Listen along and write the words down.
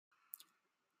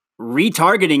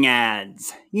Retargeting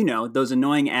ads. You know, those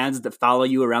annoying ads that follow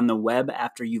you around the web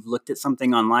after you've looked at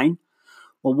something online.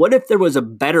 Well, what if there was a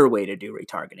better way to do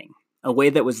retargeting? A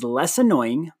way that was less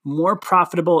annoying, more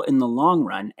profitable in the long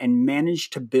run, and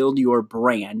managed to build your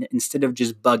brand instead of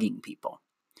just bugging people.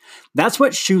 That's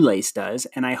what Shoelace does,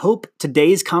 and I hope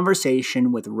today's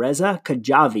conversation with Reza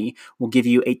Kajavi will give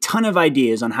you a ton of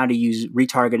ideas on how to use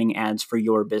retargeting ads for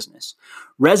your business.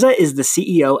 Reza is the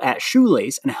CEO at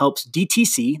Shoelace and helps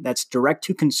DTC, that's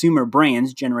direct-to-consumer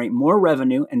brands, generate more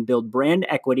revenue and build brand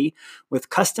equity with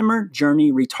customer journey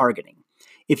retargeting.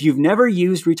 If you've never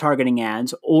used retargeting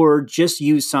ads or just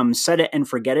used some set it and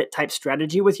forget it type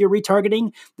strategy with your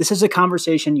retargeting, this is a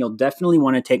conversation you'll definitely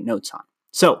want to take notes on.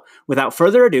 So, without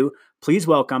further ado, please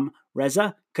welcome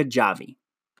Reza Kajavi.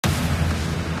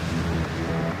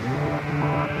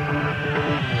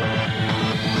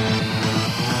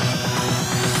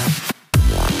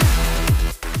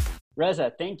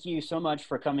 Reza, thank you so much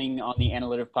for coming on the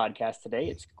Analytive Podcast today.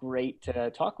 It's great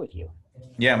to talk with you.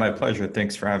 Yeah, my pleasure.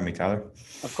 Thanks for having me, Tyler.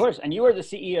 Of course. And you are the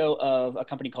CEO of a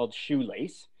company called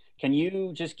Shoelace. Can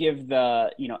you just give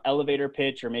the elevator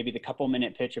pitch or maybe the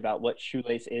couple-minute pitch about what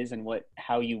Shoelace is and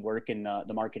how you work in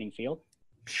the marketing field?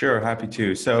 Sure, happy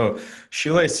to. So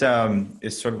Shoelace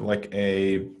is sort of like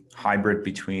a hybrid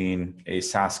between a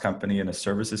SaaS company and a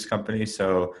services company.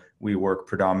 So we work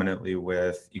predominantly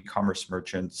with e-commerce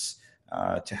merchants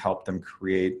to help them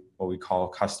create what we call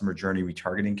customer journey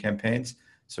retargeting campaigns.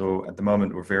 So at the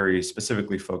moment, we're very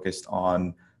specifically focused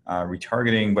on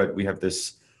retargeting, but we have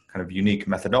this kind of unique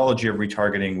methodology of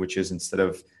retargeting, which is instead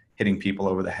of hitting people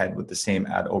over the head with the same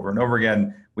ad over and over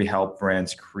again, we help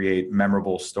brands create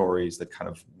memorable stories that kind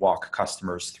of walk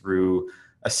customers through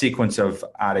a sequence of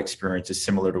ad experiences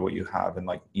similar to what you have in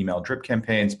like email drip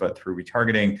campaigns, but through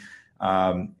retargeting.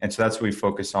 And so that's what we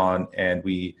focus on. And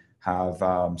we have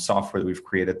software that we've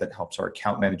created that helps our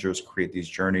account managers create these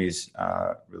journeys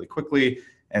really quickly,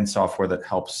 and software that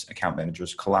helps account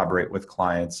managers collaborate with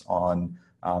clients on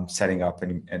setting up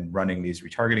and running these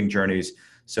retargeting journeys.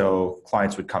 So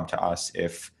clients would come to us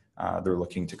if they're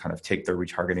looking to kind of take their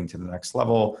retargeting to the next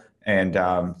level. And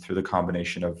through the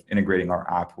combination of integrating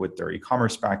our app with their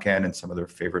e-commerce backend and some of their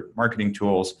favorite marketing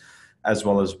tools, as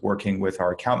well as working with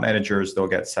our account managers, they'll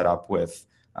get set up with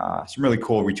some really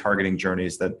cool retargeting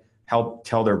journeys that help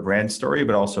tell their brand story,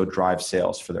 but also drive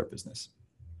sales for their business.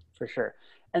 For sure.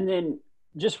 And then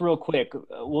just real quick,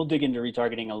 we'll dig into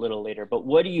retargeting a little later, but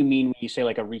what do you mean when you say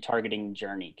like a retargeting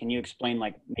journey? Can you explain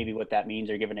like maybe what that means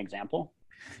or give an example?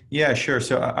 Yeah, sure.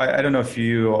 So I don't know if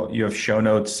you have show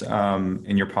notes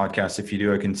in your podcast. If you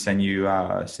do, I can send you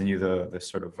the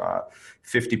sort of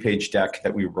 50-page deck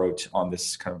that we wrote on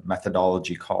this kind of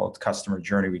methodology called customer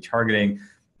journey retargeting.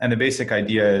 And the basic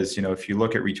idea is, if you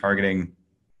look at retargeting,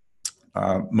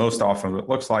 most often what it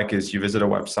looks like is you visit a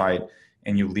website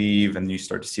and you leave and you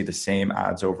start to see the same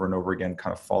ads over and over again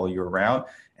kind of follow you around.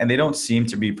 And they don't seem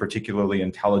to be particularly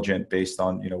intelligent based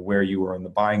on, where you were in the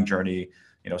buying journey.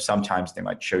 Sometimes they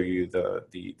might show you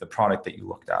the product that you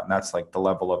looked at, and that's like the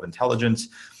level of intelligence.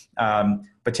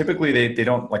 But typically they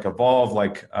don't like evolve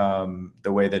like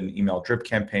the way that an email drip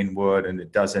campaign would, and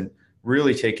it doesn't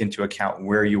really take into account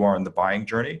where you are in the buying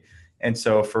journey. And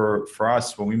so for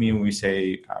us, what we mean when we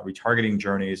say retargeting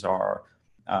journeys are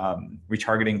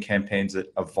retargeting campaigns that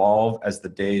evolve as the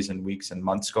days and weeks and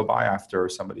months go by after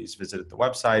somebody's visited the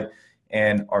website,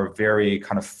 and are very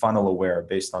kind of funnel aware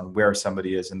based on where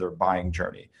somebody is in their buying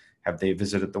journey. Have they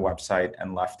visited the website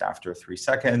and left after 3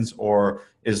 seconds, or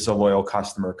is a loyal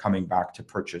customer coming back to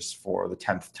purchase for the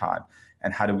 10th time?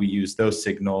 And how do we use those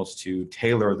signals to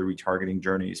tailor the retargeting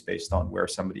journeys based on where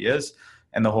somebody is?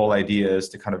 And the whole idea is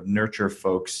to kind of nurture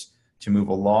folks to move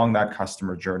along that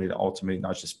customer journey to ultimately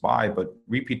not just buy, but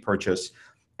repeat purchase,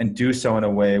 and do so in a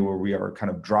way where we are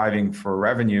kind of driving for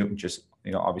revenue. Just,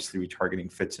 obviously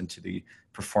retargeting fits into the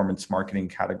performance marketing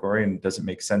category, and it doesn't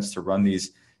make sense to run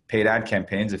these paid ad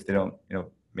campaigns if they don't,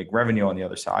 make revenue on the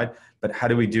other side. But how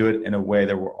do we do it in a way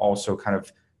that we're also kind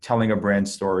of telling a brand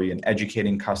story and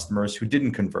educating customers who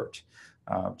didn't convert?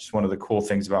 Just one of the cool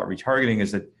things about retargeting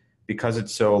is that because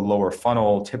it's so lower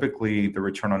funnel, typically the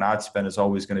return on ad spend is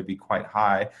always going to be quite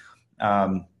high.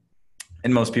 And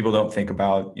most people don't think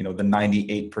about, the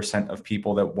 98% of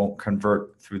people that won't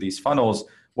convert through these funnels,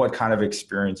 what kind of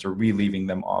experience are we leaving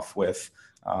them off with?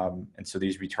 And so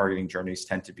these retargeting journeys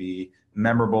tend to be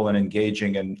memorable and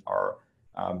engaging, and are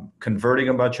converting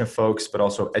a bunch of folks, but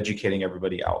also educating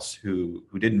everybody else who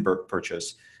didn't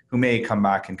purchase, who may come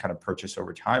back and kind of purchase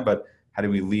over time. But how do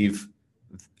we leave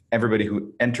everybody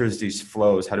who enters these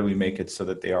flows, how do we make it so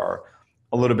that they are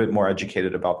a little bit more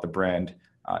educated about the brand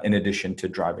in addition to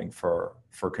driving for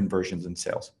conversions and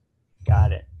sales?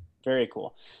 Got it. Very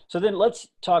cool. So then let's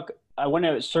talk. I want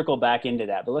to circle back into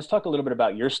that, but let's talk a little bit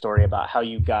about your story about how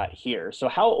you got here. So,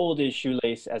 how old is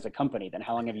Shoelace as a company? Then,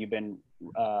 how long have you been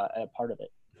a part of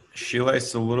it? Shoelace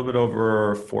is a little bit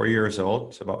over 4 years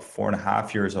old, so about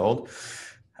 4.5 years old.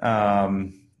 Yeah,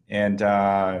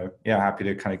 happy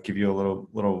to kind of give you a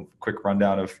little quick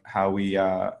rundown of how we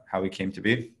came to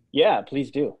be. Yeah,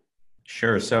 please do.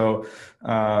 Sure. So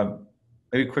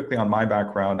maybe quickly on my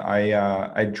background,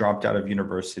 I dropped out of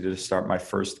university to start my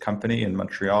first company in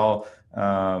Montreal.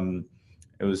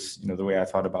 It was, the way I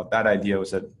thought about that idea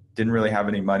was that didn't really have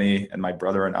any money, and my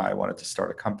brother and I wanted to start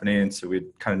a company, and so we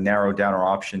kind of narrowed down our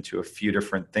option to a few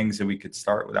different things that we could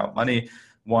start without money.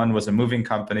 One was a moving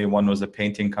company, one was a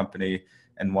painting company,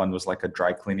 and one was like a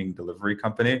dry cleaning delivery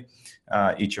company.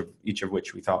 Each of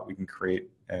which we thought we can create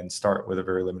and start with a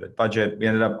very limited budget. We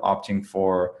ended up opting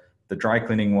for the dry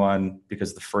cleaning one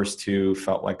because the first two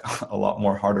felt like a lot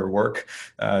more harder work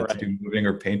to do moving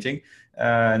or painting.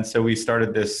 And so we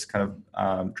started this kind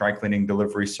of dry cleaning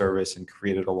delivery service and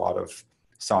created a lot of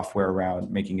software around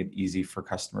making it easy for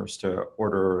customers to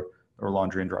order their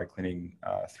laundry and dry cleaning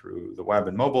through the web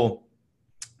and mobile.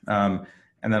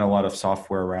 And then a lot of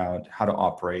software around how to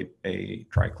operate a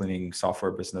dry cleaning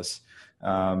software business.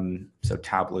 So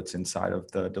tablets inside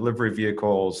of the delivery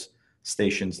vehicles,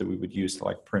 stations that we would use to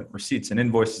like print receipts and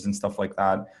invoices and stuff like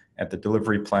that at the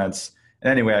delivery plants. And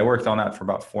anyway, I worked on that for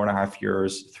about 4.5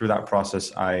 years. Through that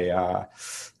process, I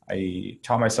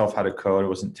taught myself how to code. It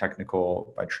wasn't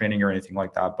technical by training or anything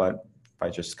like that, but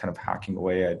by just kind of hacking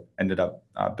away, I ended up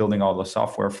building all the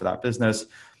software for that business.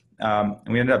 And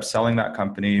we ended up selling that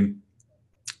company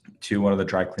to one of the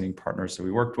dry cleaning partners that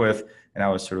we worked with. And I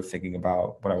was sort of thinking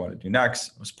about what I want to do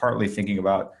next. I was partly thinking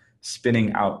about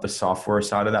spinning out the software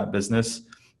side of that business,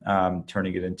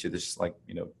 turning it into this, like,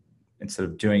 instead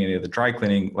of doing any of the dry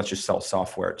cleaning, let's just sell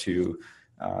software to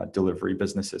delivery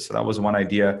businesses. So that was one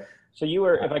idea. So you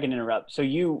were, if I can interrupt, so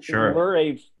you Sure. were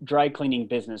a dry cleaning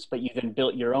business, but you then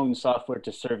built your own software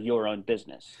to serve your own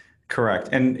business. Correct.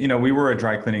 And, we were a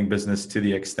dry cleaning business to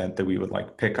the extent that we would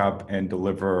like pick up and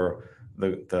deliver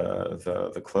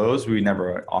the clothes. We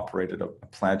never operated a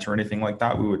plant or anything like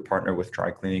that. We would partner with dry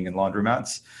cleaning and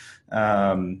laundromats,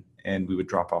 and we would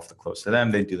drop off the clothes to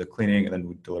them. They'd do the cleaning, and then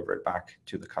we'd deliver it back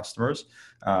to the customers.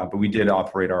 But we did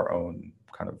operate our own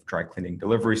kind of dry cleaning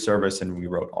delivery service, and we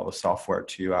wrote all the software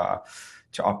to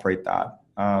operate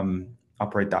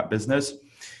that business.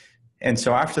 And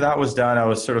so after that was done, I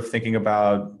was sort of thinking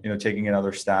about, taking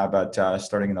another stab at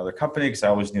starting another company, because I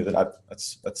always knew that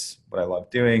that's what I love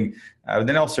doing.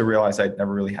 Then I also realized I'd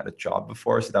never really had a job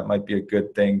before, so that might be a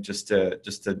good thing just to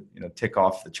tick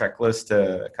off the checklist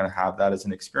to kind of have that as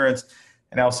an experience.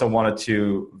 And I also wanted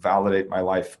to validate my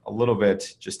life a little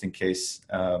bit, just in case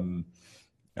if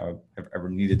I ever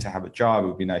needed to have a job. It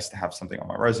would be nice to have something on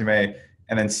my resume,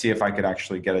 and then see if I could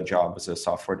actually get a job as a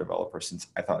software developer, since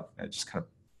I thought I just kind of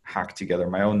hack together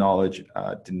my own knowledge.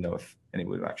 Didn't know if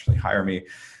anyone would actually hire me.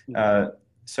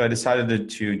 So I decided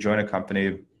to join a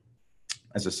company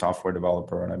as a software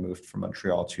developer, and I moved from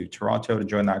Montreal to Toronto to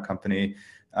join that company.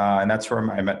 And that's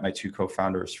where I met my two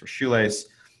co-founders for Shoelace.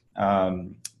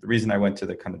 The reason I went to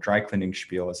the kind of dry cleaning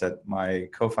spiel is that my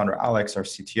co-founder, Alex, our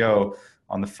CTO,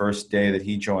 on the first day that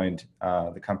he joined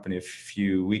the company a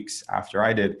few weeks after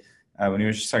I did, when he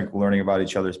was just like learning about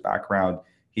each other's background,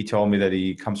 he told me that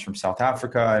he comes from South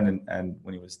Africa, and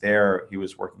when he was there, he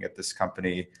was working at this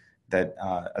company that,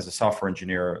 as a software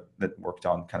engineer, that worked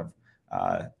on kind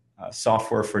of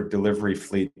software for delivery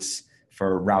fleets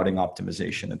for routing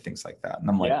optimization and things like that. And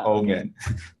I'm like, oh man,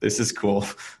 this is cool.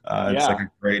 It's like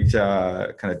a great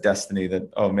kind of destiny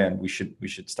that, oh man, we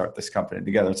should start this company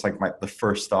together. It's like the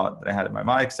first thought that I had in my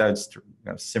mind, because I was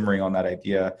kind of simmering on that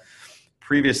idea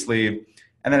previously.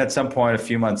 And then at some point, a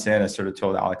few months in, I sort of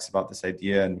told Alex about this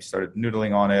idea, and we started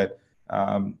noodling on it.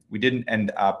 We didn't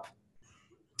end up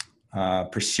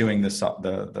pursuing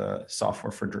the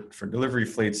software for delivery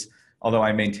fleets, although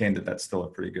I maintained that that's still a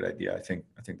pretty good idea. I think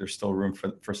there's still room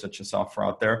for such a software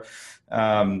out there.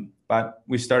 But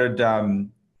we started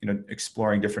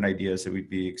exploring different ideas that we'd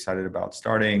be excited about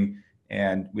starting.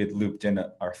 And we had looped in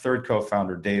our third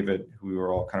co-founder, David, who we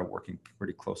were all kind of working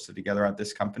pretty closely together at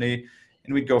this company.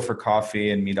 And we'd go for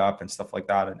coffee and meet up and stuff like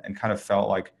that, and kind of felt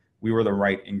like we were the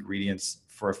right ingredients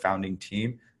for a founding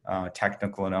team,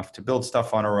 technical enough to build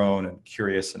stuff on our own, and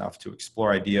curious enough to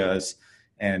explore ideas,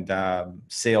 and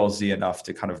salesy enough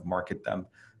to kind of market them.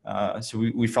 So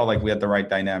we felt like we had the right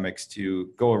dynamics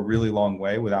to go a really long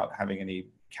way without having any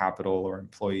capital or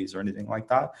employees or anything like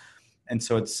that. And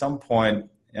so at some point,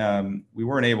 we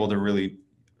weren't able to really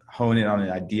hone in on an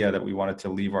idea that we wanted to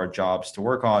leave our jobs to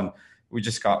work on. we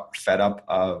just got fed up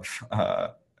of,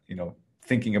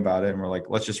 thinking about it. And we're like,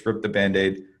 let's just rip the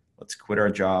Band-Aid. Let's quit our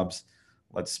jobs.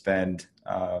 Let's spend,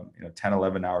 10,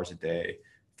 11 hours a day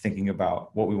thinking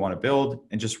about what we want to build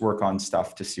and just work on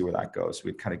stuff to see where that goes.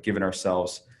 We'd kind of given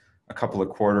ourselves a couple of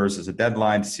quarters as a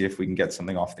deadline to see if we can get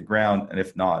something off the ground. And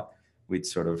if not, we'd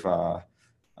sort of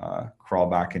crawl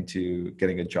back into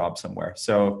getting a job somewhere.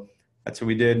 So that's what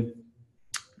we did.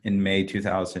 In May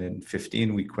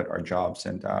 2015, we quit our jobs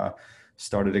and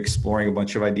started exploring a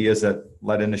bunch of ideas that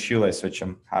led into Shoelace, which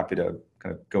I'm happy to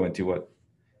kind of go into what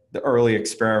the early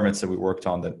experiments that we worked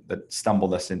on that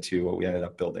stumbled us into what we ended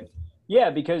up building. Yeah,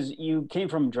 because you came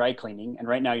from dry cleaning, and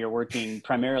right now you're working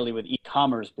primarily with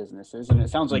e-commerce businesses, and it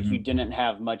sounds like you didn't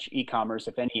have much e-commerce,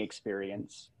 if any,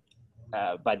 experience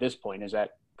by this point. Is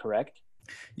that correct?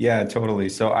 Yeah, totally.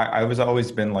 So I was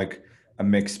always been like a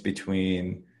mix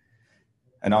between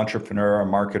an entrepreneur, a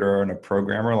marketer, and a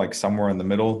programmer, like somewhere in the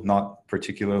middle, not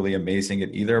particularly amazing at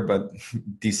either, but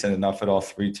decent enough at all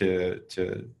three to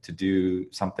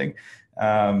do something.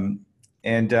 And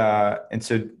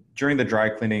so during the dry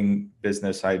cleaning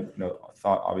business, I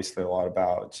thought obviously a lot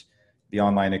about the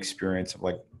online experience of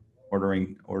like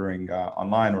ordering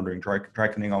online, ordering dry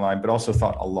cleaning online, but also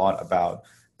thought a lot about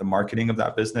the marketing of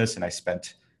that business. And I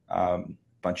spent a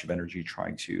bunch of energy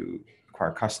trying to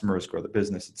acquire customers, grow the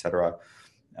business, et cetera.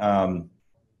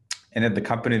 And at the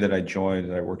company that I joined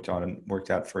that I worked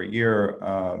at for a year,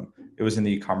 it was in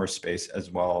the e-commerce space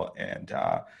as well.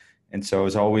 And so I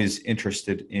was always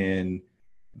interested in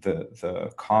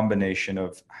the combination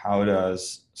of how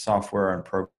does software and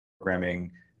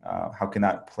programming, how can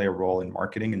that play a role in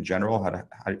marketing in general, how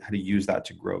to use that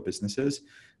to grow businesses.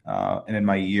 And in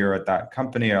my year at that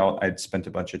company, I'd spent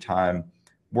a bunch of time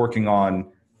working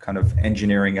on kind of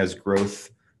engineering as growth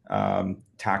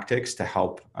tactics to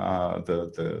help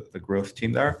the growth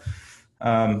team there.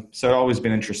 So I've always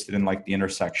been interested in like the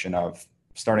intersection of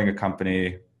starting a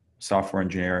company, software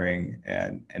engineering,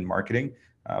 and marketing,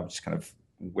 which is kind of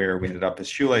where we ended up as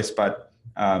Shoelace. But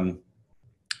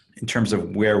in terms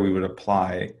of where we would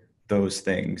apply those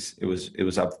things, it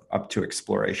was up to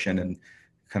exploration, and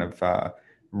kind of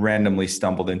randomly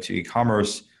stumbled into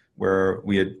e-commerce, where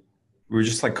we were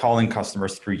just like calling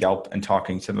customers through Yelp and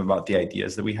talking to them about the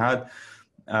ideas that we had.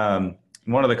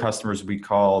 One of the customers we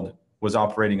called was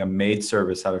operating a maid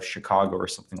service out of Chicago or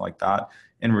something like that.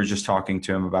 And we were just talking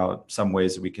to him about some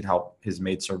ways that we could help his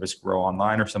maid service grow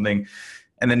online or something.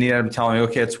 And then he ended up telling me,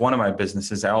 okay, it's one of my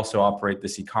businesses. I also operate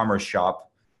this e-commerce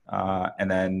shop. And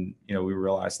then, we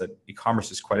realized that e-commerce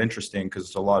is quite interesting because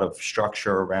there's a lot of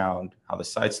structure around how the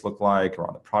sites look like,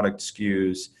 around the product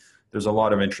SKUs. There's a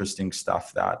lot of interesting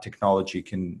stuff that technology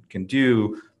can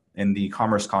do in the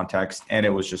e-commerce context. And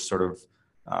it was just sort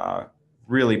of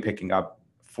really picking up.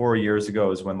 4 years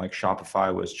ago is when like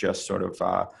Shopify was just sort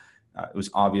of, it was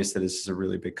obvious that this is a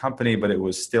really big company, but it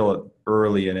was still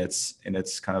early in its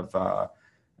kind of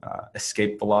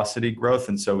escape velocity growth.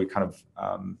 And so we kind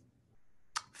of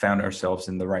found ourselves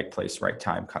in the right place, right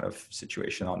time kind of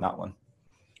situation on that one.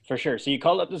 For sure. So you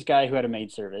called up this guy who had a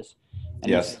maid service.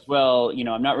 And yes. He says, well,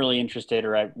 I'm not really interested,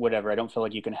 or whatever. I don't feel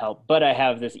like you can help, but I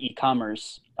have this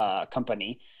e-commerce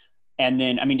company. And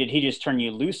then, did he just turn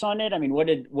you loose on it? What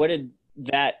did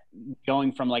that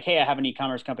going from like, hey, I have an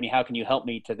e-commerce company, how can you help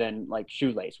me, to then like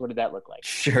Shoelace? What did that look like?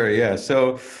 Sure. Yeah.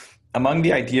 So among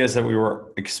the ideas that we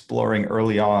were exploring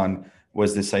early on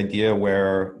was this idea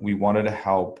where we wanted to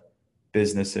help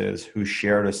businesses who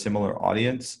shared a similar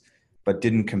audience but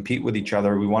didn't compete with each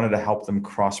other. We wanted to help them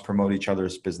cross-promote each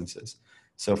other's businesses.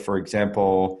 So for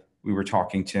example, we were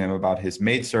talking to him about his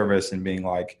maid service and being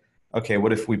like, okay,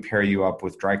 what if we pair you up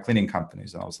with dry cleaning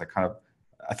companies? And I was like, kind of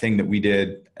a thing that we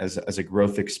did as a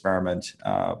growth experiment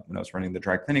when I was running the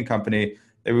dry cleaning company,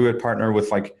 that we would partner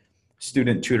with like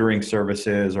student tutoring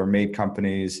services or maid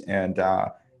companies and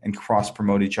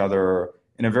cross-promote each other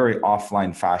in a very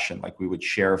offline fashion. Like we would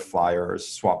share flyers,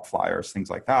 swap flyers,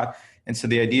 things like that. And so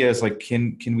the idea is like,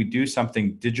 can we do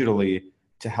something digitally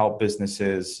to help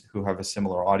businesses who have a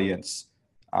similar audience,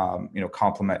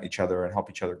 complement each other and help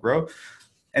each other grow?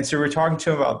 And so we were talking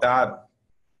to him about that.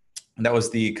 And that was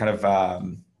the kind of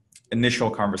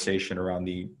initial conversation around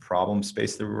the problem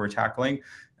space that we were tackling.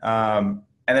 And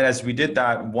then as we did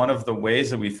that, one of the ways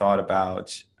that we thought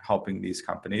about helping these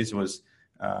companies was,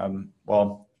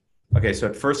 so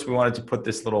at first we wanted to put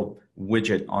this little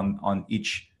widget on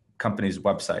each company's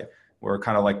website, where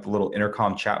kind of like the little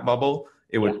intercom chat bubble,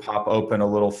 it would pop open a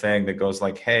little thing that goes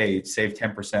like, hey, save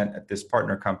 10% at this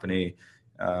partner company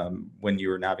when you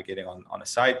were navigating on a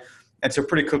site. And so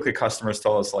pretty quickly customers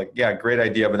told us like, yeah, great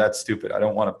idea, but that's stupid. I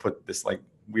don't want to put this like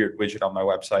weird widget on my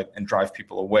website and drive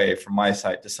people away from my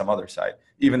site to some other site,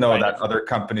 even though that other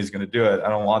company is going to do it. I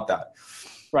don't want that.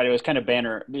 Right. It was kind of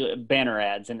banner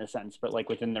ads in a sense, but like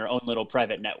within their own little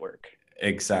private network.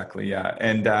 Exactly. Yeah.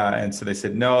 And so they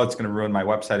said, no, it's going to ruin my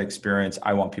website experience.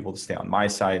 I want people to stay on my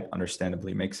site.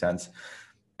 Understandably, makes sense.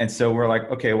 And so we're like,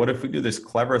 okay, what if we do this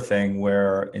clever thing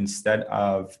where instead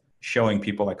of showing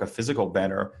people like a physical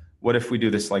banner, what if we do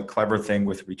this like clever thing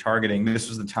with retargeting? This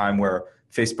was the time where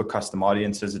Facebook custom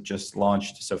audiences had just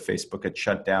launched. So Facebook had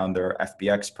shut down their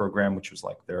FBX program, which was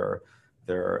like their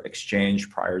exchange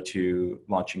prior to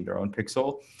launching their own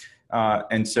pixel.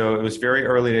 And so it was very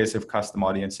early days of custom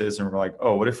audiences. And we're like,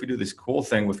 oh, what if we do this cool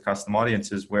thing with custom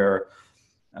audiences where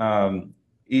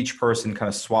each person kind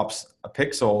of swaps a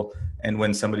pixel, and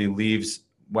when somebody leaves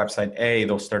website A,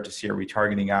 they'll start to see a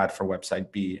retargeting ad for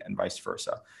website B and vice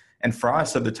versa. And for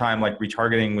us at the time, like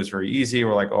retargeting was very easy.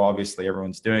 We're like, oh, obviously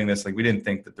everyone's doing this. Like we didn't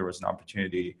think that there was an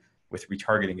opportunity with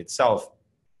retargeting itself.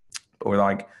 But we're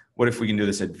like, what if we can do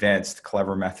this advanced,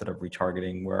 clever method of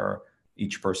retargeting where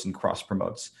each person cross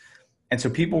promotes? And so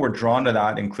people were drawn to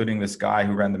that, including this guy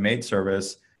who ran the maid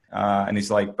service. And he's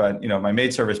like, but my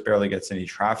maid service barely gets any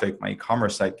traffic. My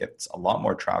e-commerce site gets a lot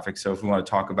more traffic. So if we want to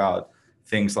talk about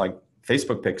things like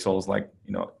Facebook pixels, like,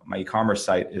 my e-commerce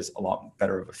site is a lot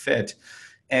better of a fit.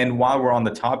 And while we're on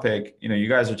the topic, you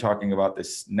guys are talking about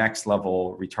this next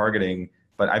level retargeting,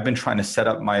 but I've been trying to set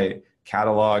up my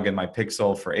catalog and my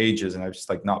pixel for ages, and I've just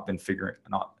like not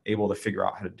able to figure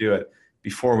out how to do it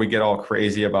before we get all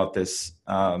crazy about this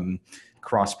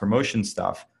cross promotion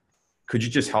stuff. Could you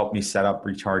just help me set up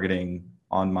retargeting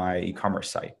on my e-commerce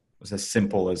site? It was as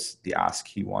simple as the ask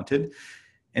he wanted.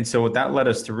 And so what that led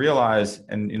us to realize,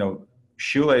 and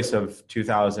Shoelace of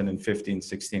 2015,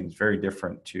 16 is very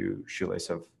different to Shoelace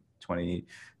of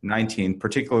 2019,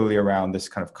 particularly around this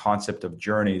kind of concept of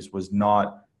journeys was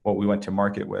not what we went to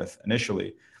market with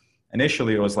initially.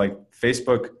 Initially, it was like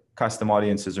Facebook custom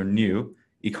audiences are new.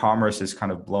 E-commerce is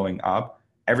kind of blowing up.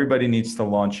 Everybody needs to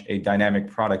launch a dynamic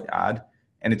product ad.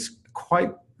 And it's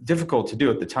quite difficult to do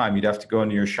at the time. You'd have to go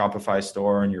into your Shopify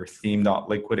store and your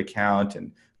theme.liquid account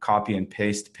and copy and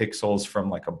paste pixels from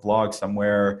like a blog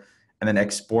somewhere, and then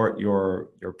export your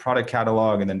product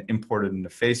catalog and then import it into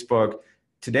Facebook.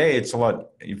 Today, it's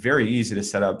very easy to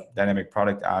set up dynamic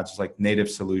product ads, like native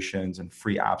solutions and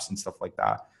free apps and stuff like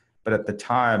that. But at the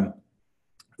time,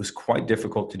 it was quite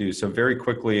difficult to do. So very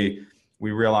quickly, we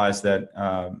realized that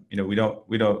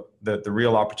the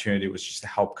real opportunity was just to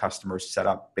help customers set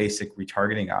up basic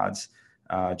retargeting ads,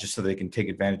 just so they can take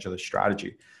advantage of the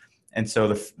strategy. And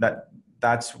so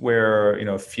that's where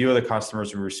a few of the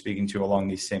customers we were speaking to along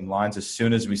these same lines, as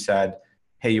soon as we said,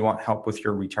 hey, you want help with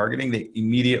your retargeting, they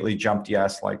immediately jumped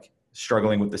yes, like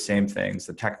struggling with the same things,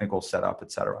 the technical setup,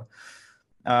 et cetera.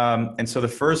 And so the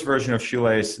first version of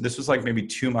Shoelace, this was like maybe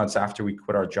 2 months after we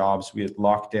quit our jobs, we had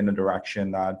locked in a direction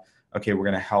that, okay, we're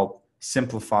going to help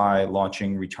simplify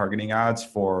launching retargeting ads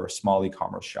for small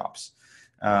e-commerce shops.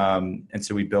 And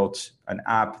so we built an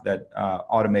app that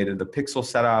automated the pixel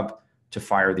setup to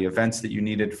fire the events that you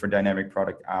needed for dynamic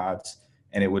product ads.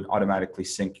 And it would automatically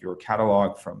sync your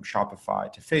catalog from Shopify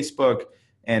to Facebook.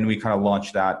 And we kind of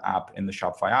launched that app in the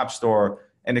Shopify App Store.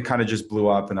 And it kind of just blew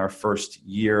up. And our first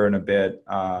year and a bit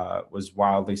was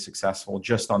wildly successful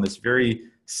just on this very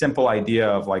simple idea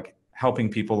of like helping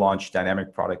people launch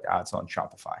dynamic product ads on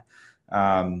Shopify.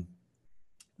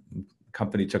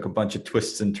 Company took a bunch of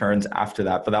twists and turns after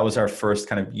that, but that was our first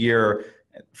kind of year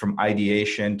from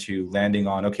ideation to landing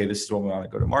on, okay, this is what we want to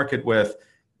go to market with,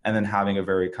 and then having a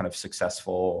very kind of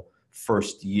successful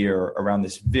first year around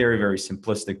this very, very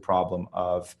simplistic problem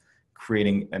of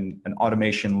creating an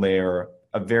automation layer,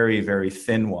 a very, very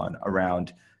thin one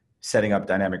around setting up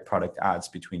dynamic product ads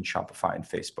between Shopify and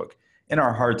Facebook. In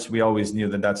our hearts, we always knew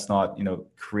that that's not,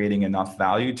 creating enough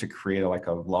value to create like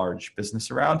a large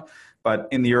business around. But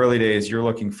in the early days, you're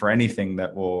looking for anything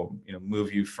that will,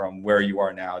 move you from where you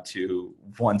are now to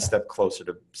one step closer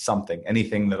to something,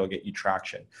 anything that'll get you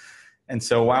traction. And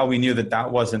so while we knew that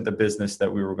that wasn't the business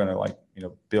that we were going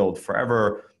to build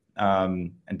forever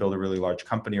and build a really large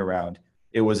company around,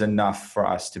 it was enough for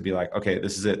us to be like, okay,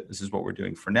 this is it. This is what we're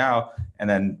doing for now. And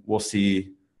then we'll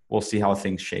see how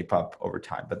things shape up over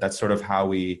time. But that's sort of how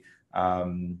we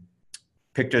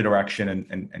picked a direction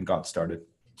and got started.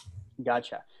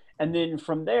 Gotcha. And then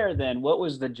from there, what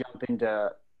was the jump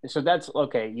into, so that's,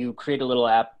 okay, you create a little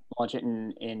app, launch it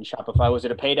in Shopify. Was it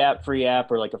a paid app, free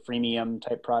app, or like a freemium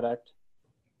type product?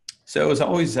 So it was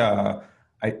always, I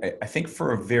think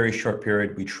for a very short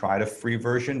period, we tried a free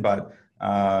version, but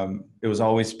it was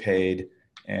always paid.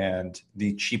 And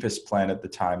the cheapest plan at the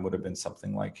time would have been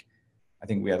something like I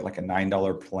think we had like a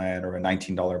 $9 plan or a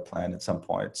 $19 plan at some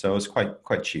point. So it was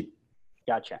quite cheap.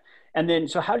 Gotcha. And then,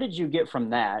 so how did you get from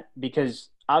that? Because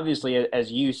obviously,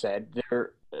 as you said,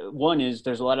 one is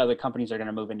there's a lot of other companies that are going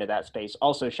to move into that space.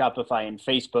 Also, Shopify and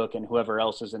Facebook and whoever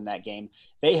else is in that game,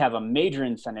 they have a major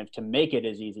incentive to make it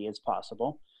as easy as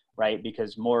possible, right?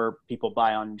 Because more people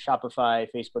buy on Shopify,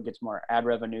 Facebook gets more ad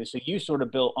revenue. So you sort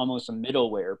of built almost a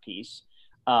middleware piece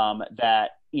that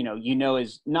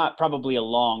is not probably a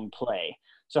long play.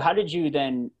 So how did you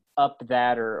then up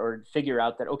that or figure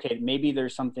out that, okay, maybe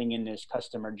there's something in this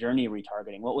customer journey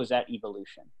retargeting? What was that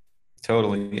evolution?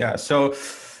 Totally. Yeah. So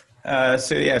yeah,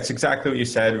 it's exactly what you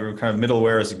said. We were kind of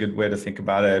middleware is a good way to think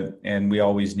about it. And we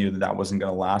always knew that that wasn't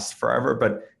going to last forever,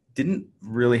 but didn't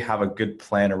really have a good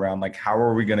plan around like, how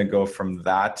are we going to go from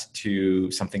that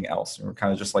to something else? And we're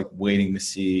kind of just like waiting to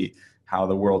see how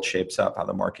the world shapes up, how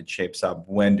the market shapes up.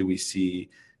 When do we see,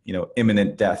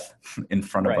 imminent death in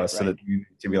front of us, so that we need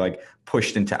to be like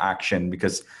pushed into action?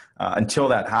 Because until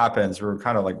that happens, we're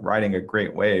kind of like riding a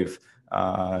great wave.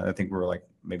 I think we were like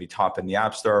maybe top in the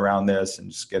App Store around this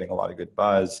and just getting a lot of good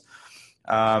buzz.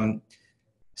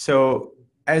 So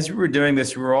as we were doing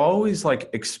this, we were always like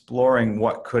exploring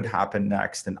what could happen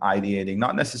next and ideating,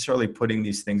 not necessarily putting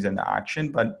these things into action,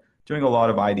 but doing a lot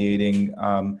of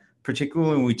ideating,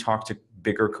 particularly when we talk to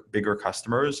bigger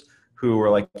customers who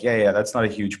were like, yeah, that's not a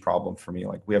huge problem for me.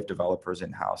 Like, we have developers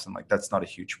in-house, and like, that's not a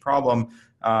huge problem.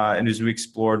 And as we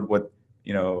explored what,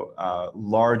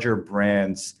 larger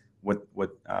brands, what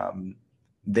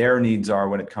their needs are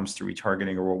when it comes to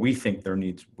retargeting, or what we think their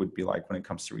needs would be like when it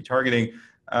comes to retargeting.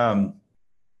 And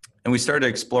we started to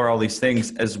explore all these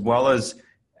things, as well as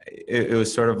it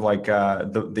was sort of like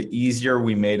the easier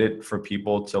we made it for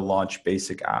people to launch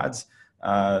basic ads,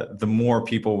 the more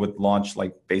people would launch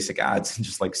like basic ads and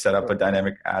just like set up a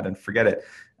dynamic ad and forget it.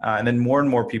 And then more and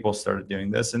more people started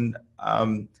doing this. And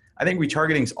I think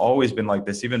retargeting's always been like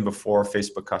this, even before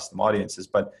Facebook custom audiences,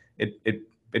 but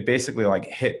it basically like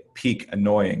hit peak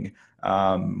annoying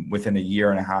within a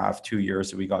year and a half, 2 years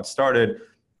that we got started.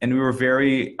 And we were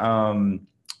very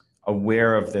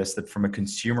aware of this, that from a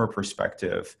consumer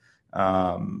perspective,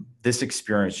 this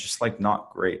experience just like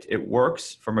not great. It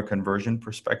works from a conversion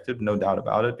perspective, no doubt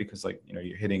about it, because like,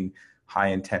 you're hitting high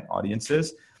intent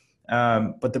audiences,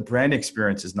 but the brand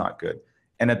experience is not good.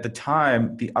 And at the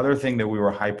time, the other thing that we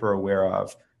were hyper aware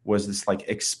of was this like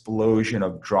explosion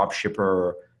of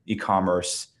dropshipper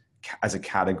e-commerce as a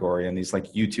category, and these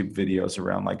like YouTube videos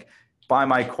around like, buy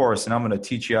my course and I'm going to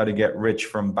teach you how to get rich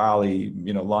from Bali,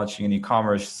 launching an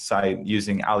e-commerce site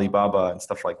using Alibaba and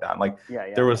stuff like that. Like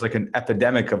there was like an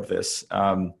epidemic of this.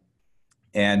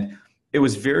 And it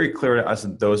was very clear to us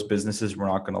that those businesses were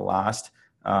not going to last,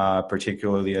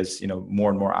 particularly as, more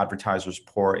and more advertisers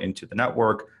pour into the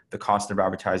network, the cost of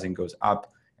advertising goes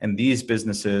up. And these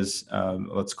businesses,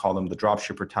 let's call them the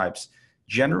dropshipper types,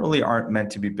 generally aren't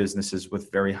meant to be businesses with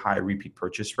very high repeat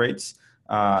purchase rates.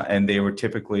 And they were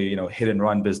typically, hit and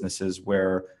run businesses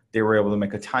where they were able to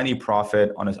make a tiny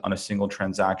profit on a single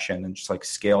transaction and just like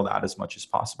scale that as much as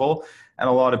possible. And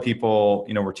a lot of people,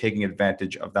 were taking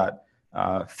advantage of that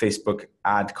Facebook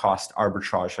ad cost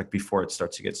arbitrage, like before it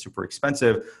starts to get super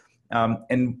expensive.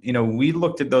 And we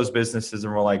looked at those businesses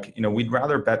and we're like, we'd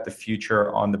rather bet the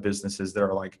future on the businesses that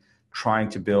are like trying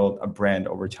to build a brand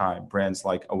over time, brands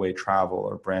like Away Travel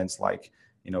or brands like,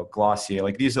 Glossier.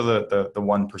 Like these are the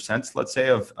 1%, let's say,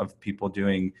 of people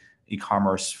doing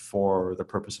e-commerce for the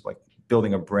purpose of like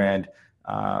building a brand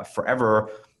forever.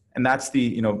 And that's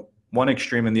the, one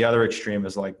extreme. And the other extreme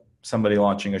is like somebody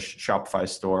launching a Shopify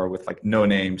store with like no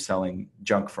name, selling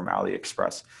junk from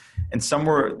AliExpress. And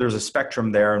somewhere there's a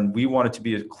spectrum there. And we wanted to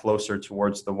be closer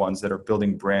towards the ones that are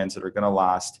building brands that are going to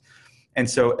last. And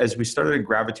so as we started to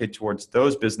gravitate towards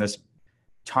those business,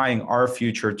 tying our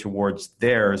future towards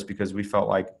theirs, because we felt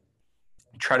like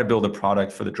try to build a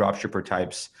product for the dropshipper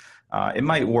types, it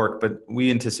might work, but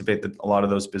we anticipate that a lot of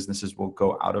those businesses will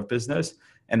go out of business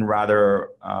and rather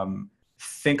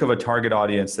think of a target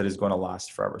audience that is going to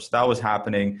last forever. So that was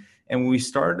happening. And when we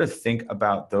started to think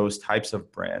about those types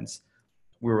of brands,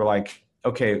 we were like,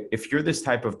 okay, if you're this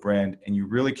type of brand and you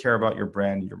really care about your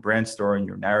brand story and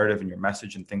your narrative and your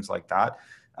message and things like that,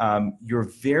 you're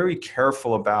very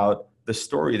careful about the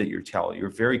story that you tell. You're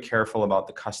very careful about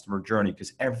the customer journey,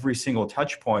 because every single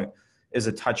touch point is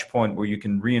a touch point where you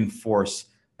can reinforce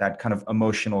that kind of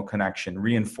emotional connection,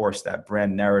 reinforce that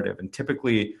brand narrative. And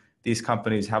typically these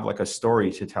companies have like a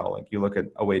story to tell. Like you look at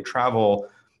Away Travel,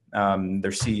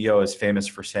 their CEO is famous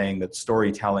for saying that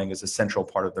storytelling is a central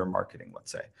part of their marketing,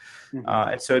 let's say.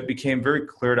 Mm-hmm. And so it became very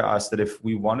clear to us that if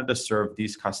we wanted to serve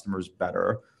these customers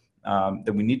better,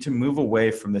 that we need to move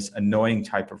away from this annoying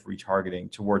type of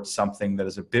retargeting towards something that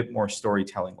is a bit more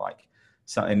storytelling like.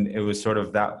 So, and it was sort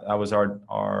of that was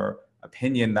our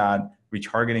opinion that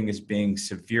retargeting is being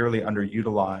severely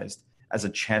underutilized as a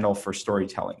channel for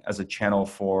storytelling, as a channel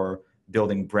for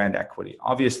building brand equity.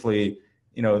 Obviously,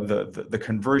 the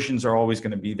conversions are always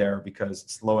going to be there because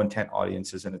it's low intent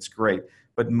audiences and it's great.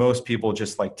 But most people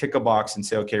just like tick a box and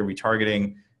say, okay,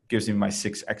 retargeting gives me my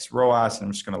 6x ROAS and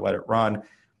I'm just going to let it run.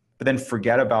 But then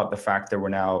forget about the fact that we're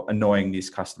now annoying these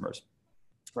customers.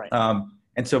 Right.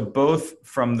 And so both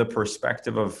from the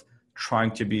perspective of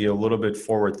trying to be a little bit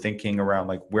forward thinking around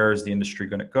like, where is the industry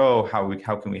going to go?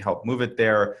 How can we help move it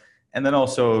there? And then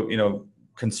also,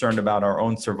 concerned about our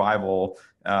own survival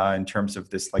in terms of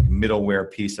this like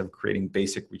middleware piece of creating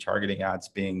basic retargeting ads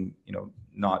being,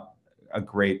 not a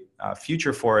great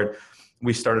future for it.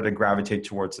 We started to gravitate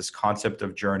towards this concept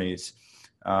of journeys,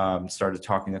 started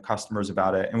talking to customers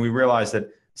about it. And we realized that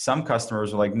some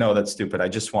customers were like, no, that's stupid. I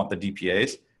just want the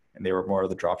DPAs. And they were more of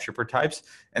the dropshipper types.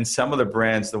 And some of the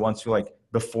brands, the ones who like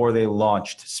before they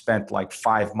launched, spent like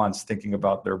 5 months thinking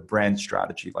about their brand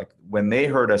strategy. Like when they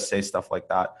heard us say stuff like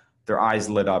that, their eyes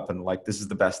lit up and like, this is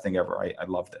the best thing ever. I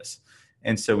love this.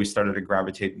 And so we started to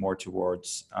gravitate more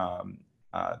towards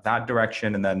that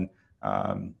direction. And then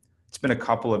it's been a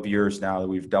couple of years now that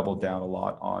we've doubled down a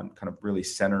lot on kind of really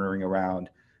centering around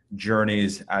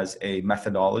journeys as a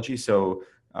methodology. So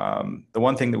the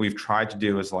one thing that we've tried to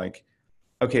do is like,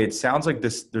 okay, it sounds like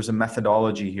there's a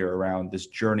methodology here around this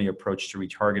journey approach to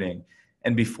retargeting.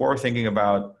 And before thinking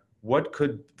about what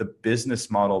could the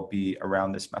business model be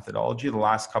around this methodology, the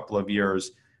last couple of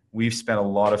years, we've spent a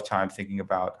lot of time thinking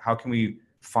about how can we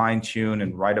fine tune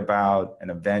and write about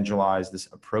and evangelize this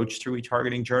approach to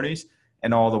retargeting journeys,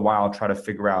 and all the while try to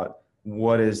figure out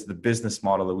what is the business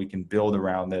model that we can build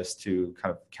around this to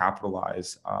kind of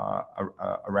capitalize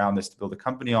around this to build a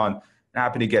company on. I'm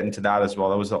happy to get into that as well.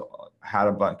 That was had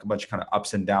a bunch of kind of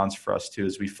ups and downs for us too,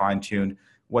 as we fine tune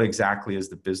what exactly is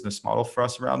the business model for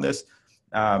us around this.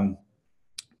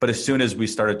 But as soon as we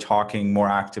started talking more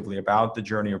actively about the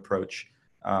journey approach,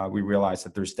 we realized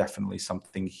that there's definitely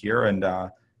something here, and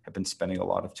have been spending a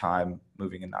lot of time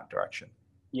moving in that direction.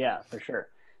 Yeah, for sure.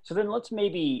 So then let's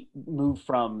maybe move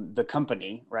from the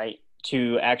company, right,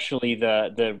 to actually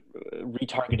the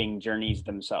retargeting journeys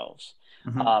themselves.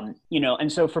 Mm-hmm.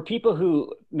 And so for people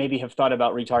who maybe have thought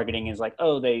about retargeting as like,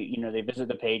 oh, they visit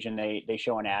the page and they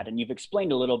show an ad, and you've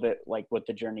explained a little bit like what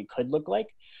the journey could look like.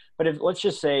 But if let's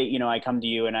just say, I come to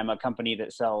you and I'm a company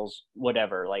that sells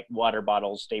whatever, like water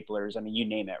bottles, staplers, I mean, you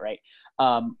name it, right?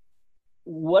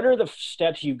 What are the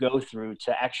steps you go through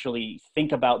to actually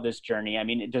think about this journey? I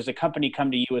mean, does a company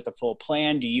come to you with a full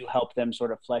plan? Do you help them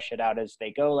sort of flesh it out as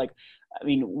they go? Like, I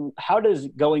mean, how does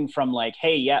going from like,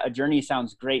 hey, yeah, a journey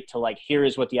sounds great, to like, here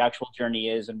is what the actual journey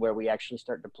is and where we actually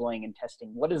start deploying and testing,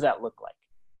 what does that look like?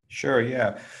 Sure,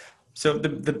 yeah. So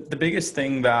the biggest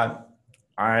thing that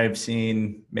I've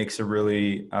seen makes a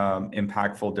really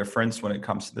impactful difference when it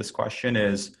comes to this question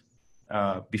is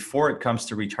before it comes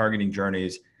to retargeting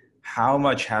journeys, how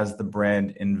much has the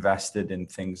brand invested in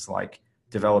things like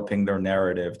developing their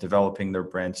narrative, developing their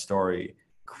brand story,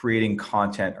 creating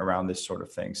content around this sort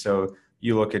of thing? So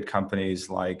you look at companies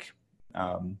like,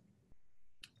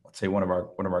 let's say one of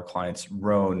our clients,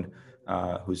 Rhone,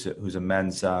 who's a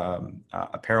men's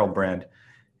apparel brand,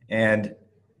 and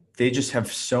they just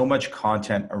have so much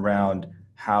content around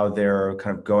how they're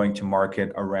kind of going to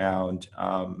market around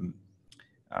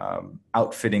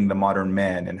outfitting the modern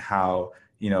man, and how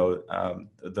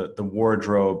the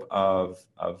wardrobe of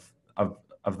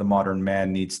the modern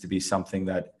man needs to be something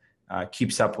that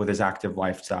keeps up with his active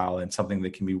lifestyle, and something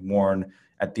that can be worn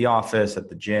at the office, at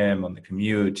the gym, on the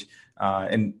commute.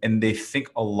 And they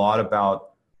think a lot about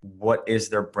what is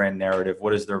their brand narrative,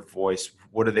 what is their voice,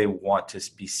 what do they want to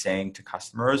be saying to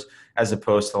customers, as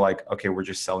opposed to like, okay, we're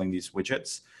just selling these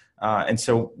widgets. And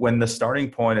so when the starting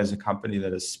point is a company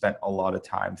that has spent a lot of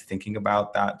time thinking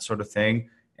about that sort of thing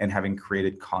and having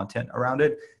created content around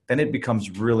it, then it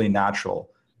becomes really natural.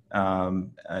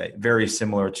 Very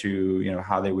similar to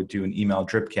how they would do an email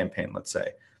drip campaign, let's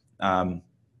say,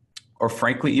 or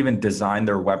frankly even design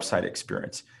their website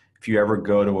experience. If you ever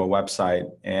go to a website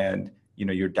and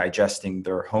you're digesting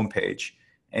their homepage,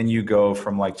 and you go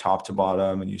from like top to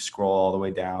bottom and you scroll all the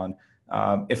way down,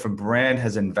 if a brand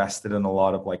has invested in a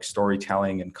lot of like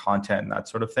storytelling and content and that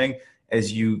sort of thing,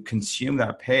 as you consume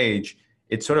that page,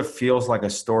 it sort of feels like a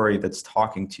story that's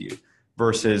talking to you,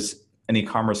 versus an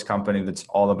e-commerce company that's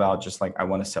all about just like, I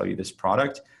want to sell you this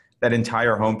product. That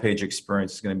entire homepage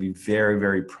experience is going to be very,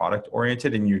 very product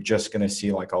oriented, and you're just going to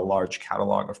see like a large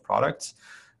catalog of products.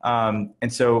 And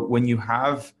so when you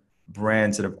have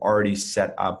brands that have already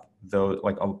set up those,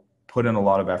 like put in a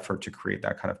lot of effort to create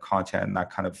that kind of content and that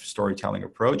kind of storytelling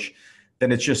approach,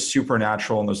 then it's just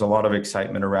supernatural. And there's a lot of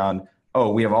excitement around,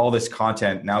 oh, we have all this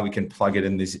content. Now we can plug it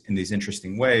in these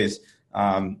interesting ways.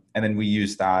 And then we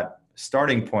use that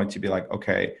starting point to be like,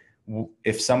 okay,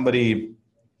 if somebody,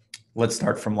 let's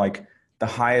start from like the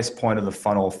highest point of the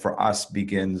funnel for us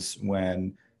begins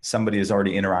when somebody has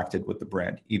already interacted with the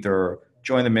brand, either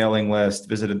joined the mailing list,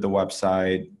 visited the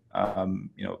website,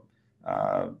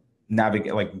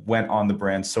 navigate, like went on the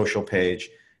brand's social page.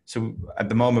 So at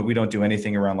the moment, we don't do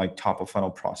anything around like top of funnel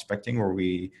prospecting where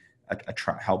we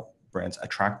help brands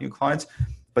attract new clients.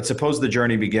 But suppose the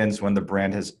journey begins when the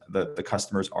brand has, the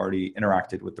customer's already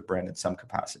interacted with the brand in some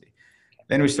capacity.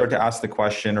 Then we start to ask the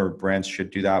question, or brands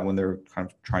should do that when they're kind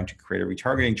of trying to create a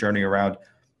retargeting journey around,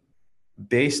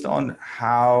 based on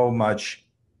how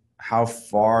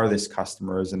far this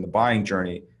customer is in the buying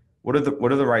journey, what are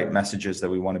the right messages that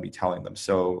we want to be telling them?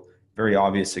 So very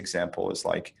obvious example is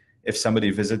like, if somebody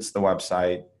visits the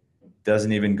website,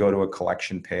 doesn't even go to a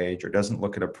collection page or doesn't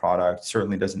look at a product,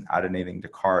 certainly doesn't add anything to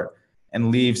cart,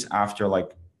 and leaves after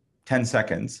like 10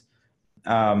 seconds,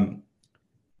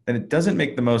 then it doesn't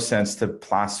make the most sense to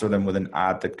plaster them with an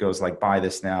ad that goes like, buy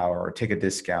this now or take a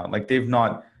discount. Like they've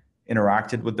not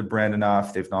interacted with the brand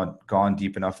enough. They've not gone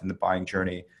deep enough in the buying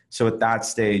journey. So at that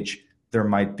stage, there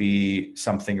might be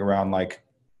something around like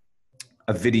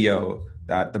a video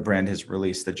that the brand has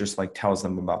released that just like tells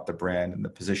them about the brand and the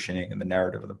positioning and the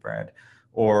narrative of the brand.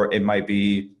 Or it might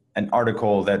be an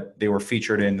article that they were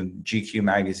featured in GQ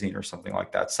magazine or something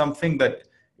like that. Something that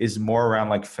is more around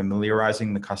like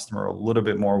familiarizing the customer a little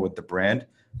bit more with the brand.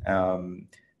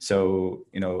 So,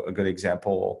 a good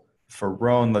example for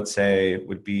Rhone, let's say,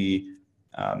 would be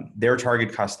their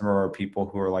target customer are people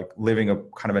who are like living a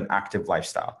kind of an active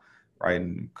lifestyle, right?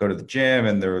 And go to the gym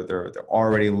and they're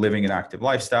already living an active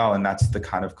lifestyle. And that's the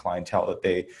kind of clientele that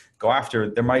they go after.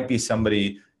 There might be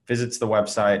somebody visits the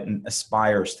website and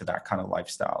aspires to that kind of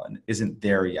lifestyle and isn't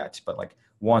there yet, but like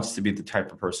wants to be the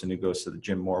type of person who goes to the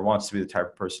gym more, wants to be the type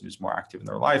of person who's more active in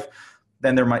their life.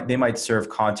 Then they might serve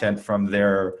content from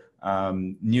their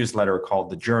newsletter called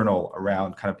The Journal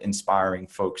around kind of inspiring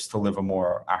folks to live a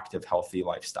more active, healthy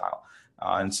lifestyle.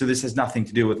 And so this has nothing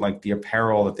to do with like the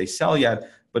apparel that they sell yet,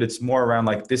 but it's more around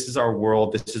like, this is our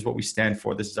world. This is what we stand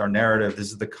for. This is our narrative.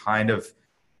 This is the kind of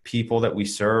people that we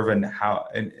serve and how,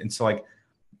 and so like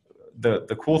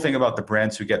the cool thing about the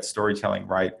brands who get storytelling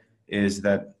right is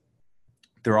that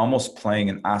they're almost playing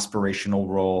an aspirational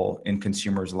role in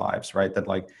consumers' lives, right? That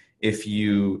like, if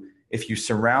you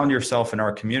surround yourself in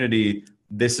our community,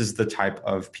 this is the type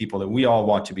of people that we all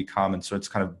want to become. And so it's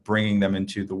kind of bringing them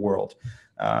into the world.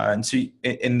 And so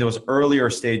in those earlier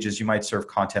stages, you might serve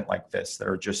content like this that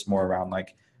are just more around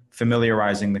like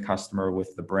familiarizing the customer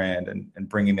with the brand and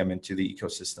bringing them into the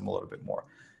ecosystem a little bit more.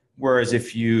 Whereas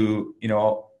if you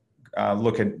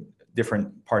look at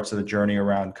different parts of the journey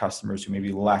around customers who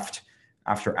maybe left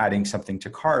after adding something to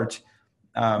cart,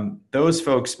 those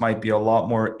folks might be a lot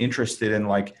more interested in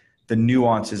like the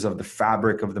nuances of the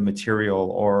fabric of the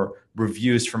material or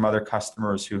reviews from other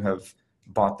customers who have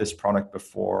bought this product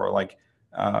before. Like,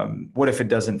 what if it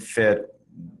doesn't fit?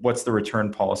 What's the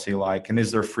return policy like? And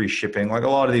is there free shipping? Like a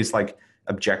lot of these like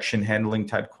objection handling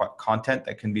type content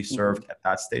that can be served at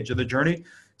that stage of the journey.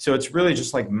 So it's really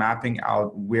just like mapping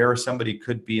out where somebody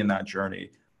could be in that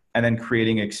journey and then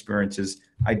creating experiences,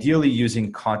 ideally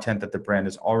using content that the brand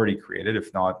has already created,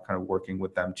 if not kind of working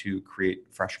with them to create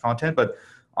fresh content. But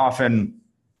often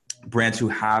brands who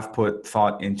have put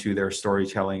thought into their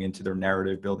storytelling, into their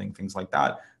narrative building, things like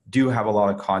that, do have a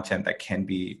lot of content that can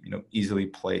be easily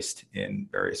placed in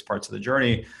various parts of the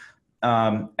journey.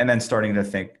 And then starting to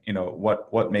think,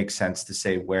 what makes sense to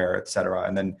say where, et cetera.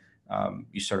 And then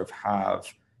you sort of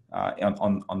have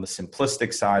on the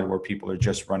simplistic side where people are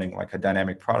just running like a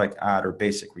dynamic product ad or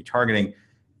basic retargeting,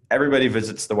 everybody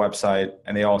visits the website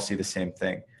and they all see the same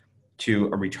thing, to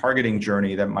a retargeting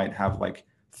journey that might have like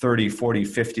 30, 40,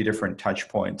 50 different touch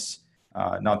points.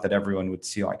 Not that everyone would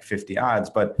see like 50 ads,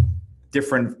 but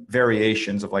different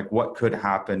variations of like what could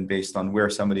happen based on where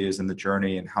somebody is in the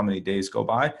journey and how many days go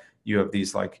by. You have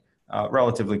these like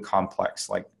relatively complex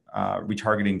like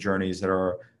retargeting journeys that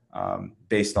are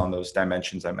based on those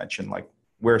dimensions I mentioned, like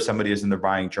where somebody is in their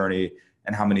buying journey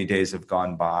and how many days have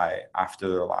gone by after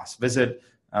their last visit,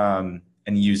 and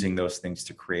using those things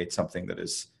to create something that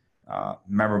is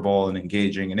memorable and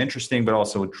engaging and interesting, but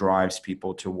also drives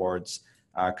people towards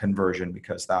conversion,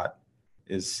 because that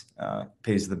is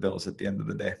pays the bills at the end of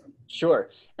the day. Sure.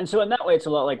 And so in that way, it's a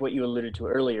lot like what you alluded to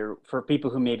earlier for people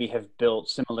who maybe have built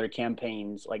similar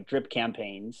campaigns, like drip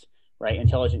campaigns, right?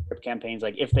 Intelligent drip campaigns,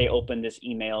 like if they open this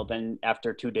email, then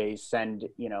after 2 days, send,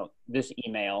 this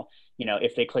email,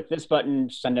 if they click this button,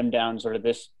 send them down sort of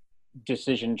this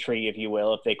decision tree, if you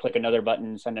will. If they click another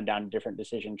button, send them down a different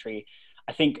decision tree.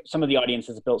 I think some of the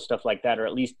audiences built stuff like that, or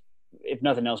at least, if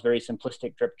nothing else, very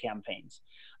simplistic drip campaigns.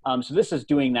 So this is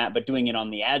doing that, but doing it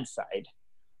on the ad side,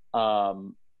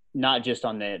 not just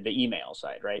on the email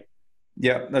side, right?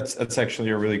 Yeah, that's actually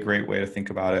a really great way to think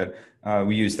about it.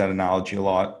 We use that analogy a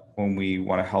lot when we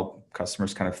want to help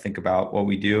customers kind of think about what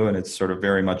we do, and it's sort of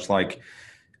very much like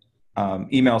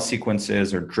email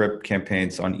sequences or drip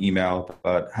campaigns on email,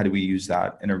 but how do we use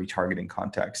that in a retargeting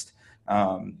context?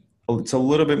 It's a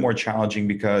little bit more challenging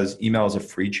because email is a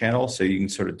free channel, so you can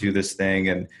sort of do this thing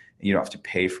and you don't have to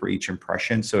pay for each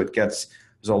impression. So there's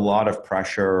a lot of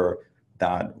pressure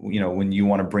that, when you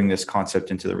want to bring this concept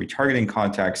into the retargeting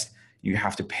context, you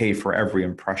have to pay for every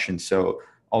impression. So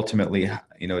ultimately,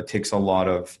 it takes a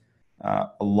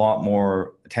lot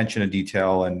more attention to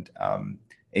detail and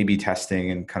A/B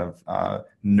testing and kind of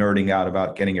nerding out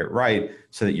about getting it right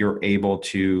so that you're able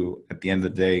to, at the end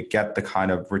of the day, get the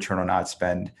kind of return on ad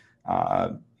spend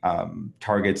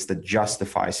targets that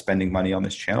justify spending money on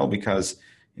this channel, because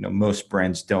most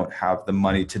brands don't have the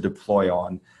money to deploy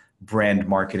on brand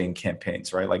marketing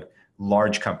campaigns, right? Like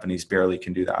large companies barely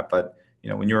can do that. But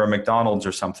when you're a McDonald's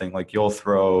or something, like you'll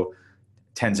throw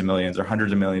tens of millions or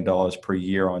hundreds of $1 millions per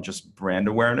year on just brand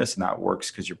awareness, and that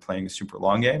works because you're playing a super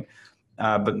long game.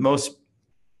 But most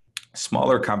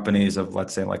smaller companies of,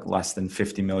 let's say, like less than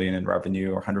 50 million in revenue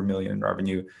or 100 million in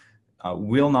revenue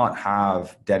will not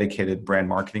have dedicated brand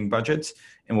marketing budgets.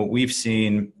 And what we've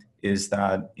seen is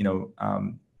that,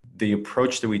 the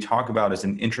approach that we talk about is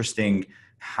an interesting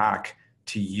hack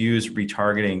to use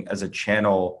retargeting as a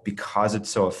channel because it's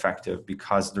so effective,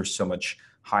 because there's so much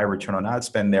high return on ad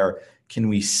spend there. Can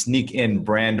we sneak in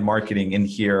brand marketing in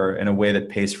here in a way that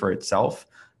pays for itself?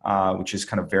 Which is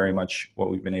kind of very much what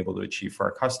we've been able to achieve for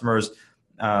our customers.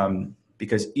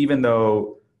 Because even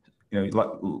though,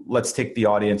 let's take the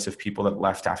audience of people that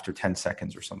left after 10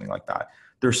 seconds or something like that,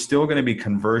 there's still going to be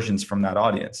conversions from that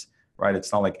audience, right?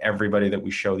 It's not like everybody that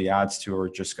we show the ads to are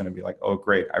just going to be like, oh,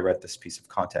 great, I read this piece of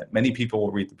content. Many people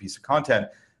will read the piece of content,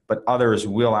 but others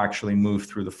will actually move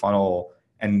through the funnel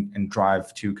and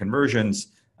drive to conversions.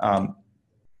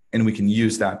 And we can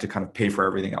use that to kind of pay for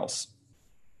everything else.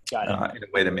 Got it. In a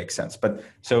way that makes sense. But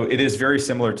so it is very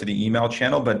similar to the email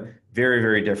channel, but very,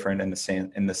 very different in the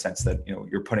sense that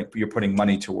you're putting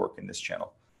money to work in this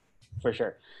channel. For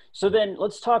sure. So then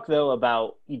let's talk though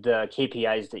about the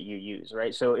KPIs that you use,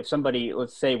 right? So if somebody,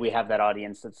 let's say we have that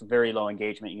audience that's very low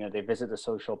engagement, they visit the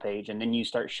social page, and then you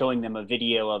start showing them a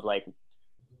video of like,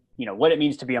 what it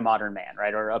means to be a modern man,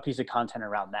 right? Or a piece of content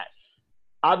around that.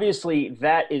 Obviously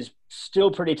that is still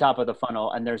pretty top of the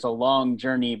funnel, and there's a long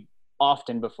journey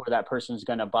often before that person's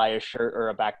going to buy a shirt or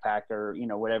a backpack or,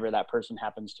 whatever that person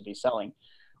happens to be selling.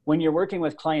 When you're working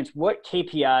with clients, what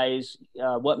KPIs,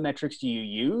 what metrics do you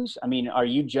use? I mean, are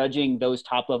you judging those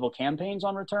top level campaigns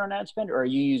on return on ad spend, or are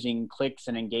you using clicks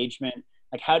and engagement?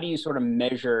 Like, how do you sort of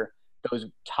measure those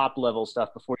top level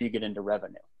stuff before you get into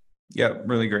revenue? Yeah,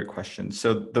 really great question.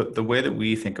 So the way that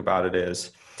we think about it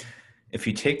is, if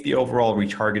you take the overall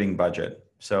retargeting budget,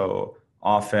 so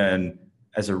often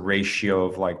as a ratio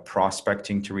of like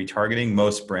prospecting to retargeting,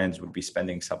 most brands would be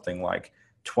spending something like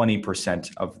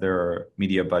 20% of their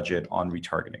media budget on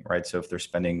retargeting, right? So if they're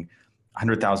spending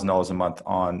 $100,000 a month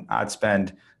on ad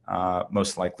spend,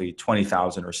 most likely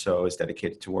 20,000 or so is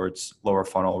dedicated towards lower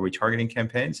funnel retargeting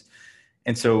campaigns.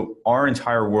 And so our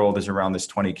entire world is around this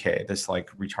 20K, this like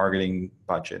retargeting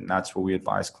budget, and that's what we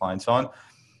advise clients on.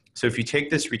 So if you take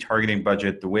this retargeting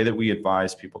budget, the way that we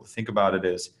advise people to think about it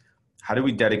is, how do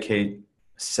we dedicate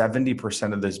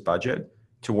 70% of this budget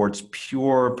towards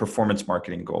pure performance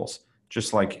marketing goals?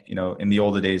 Just like, in the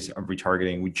older days of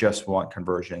retargeting, we just want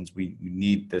conversions. We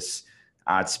need this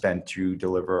ad spend to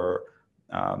deliver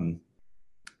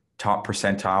top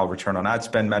percentile return on ad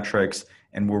spend metrics.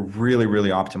 And we're really, really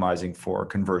optimizing for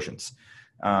conversions.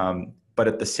 But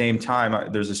at the same time,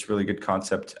 there's this really good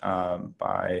concept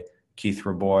by Keith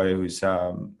Rabois, who's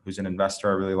an investor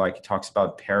I really like. He talks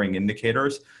about pairing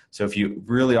indicators. So if you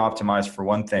really optimize for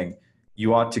one thing,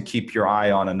 you ought to keep your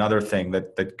eye on another thing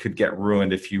that could get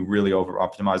ruined if you really over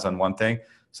optimize on one thing.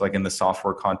 So like in the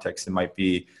software context, it might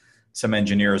be some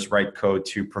engineers write code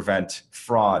to prevent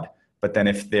fraud, but then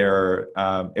if they're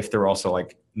also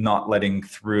like not letting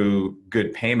through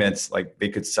good payments, like they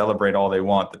could celebrate all they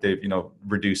want that they've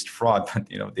reduced fraud, but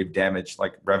they've damaged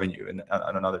like revenue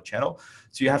on another channel.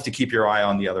 So you have to keep your eye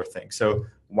on the other thing. So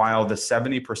while the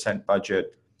 70%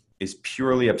 budget is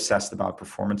purely obsessed about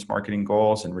performance marketing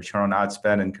goals and return on ad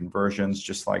spend and conversions,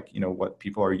 just like, what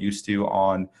people are used to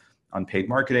on paid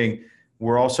marketing,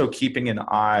 we're also keeping an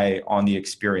eye on the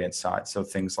experience side. So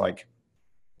things like,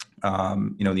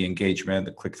 the engagement,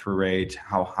 the click-through rate,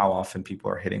 how often people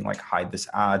are hitting like hide this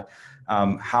ad,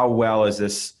 how well is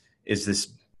this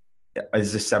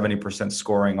 70%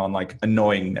 scoring on like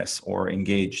annoyingness or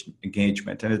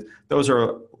engagement, and those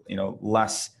are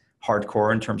less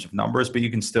hardcore in terms of numbers, but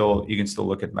you can still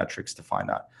look at metrics to find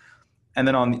that. And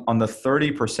then on the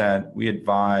 30%, we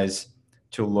advise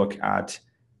to look at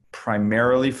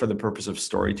primarily for the purpose of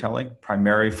storytelling,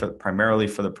 primarily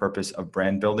for the purpose of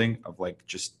brand building, of like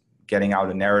just getting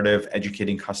out a narrative,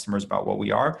 educating customers about what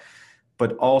we are,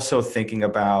 but also thinking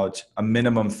about a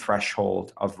minimum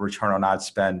threshold of return on ad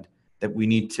spend that we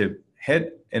need to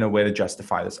hit in a way to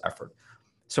justify this effort.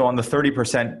 So on the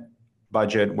 30%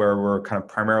 budget, where we're kind of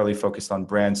primarily focused on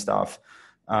brand stuff,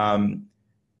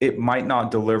 it might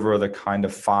not deliver the kind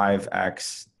of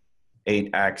 5x,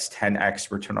 8x,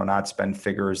 10x return on ad spend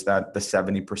figures that the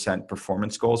 70%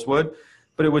 performance goals would,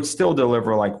 but it would still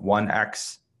deliver like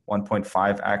 1x,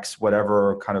 1.5x,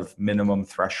 whatever kind of minimum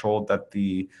threshold that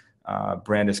the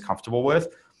brand is comfortable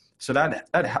with. So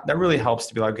that really helps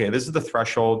to be like, okay, this is the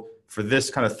threshold for this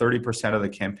kind of 30% of the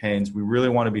campaigns. We really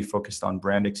want to be focused on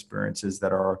brand experiences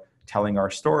that are telling our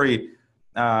story,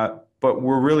 but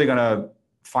we're really going to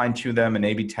fine tune them and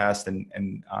A/B test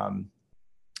and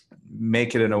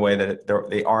make it in a way that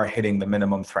they are hitting the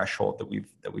minimum threshold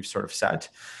that we've sort of set.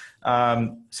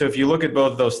 So if you look at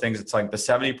both of those things, it's like the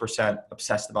 70%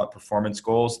 obsessed about performance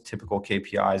goals, typical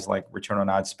KPIs like return on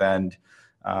ad spend.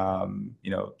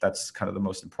 That's kind of the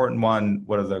most important one.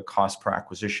 What are the cost per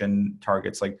acquisition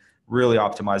targets? Like really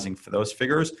optimizing for those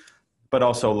figures, but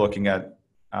also looking at,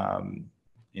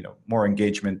 more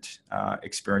engagement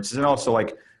experiences, and also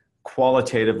like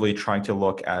qualitatively trying to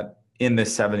look at, in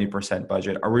this 70%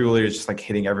 budget, are we really just like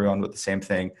hitting everyone with the same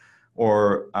thing?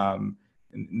 Or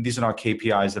these are not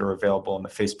KPIs that are available in the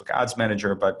Facebook Ads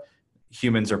Manager, but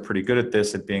humans are pretty good at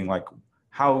this, at being like,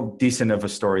 how decent of a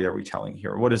story are we telling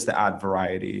here? What is the ad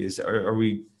variety? Are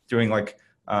we doing like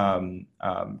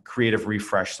creative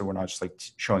refresh, so we're not just like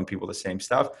showing people the same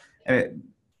stuff?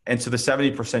 And so the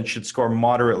 70% should score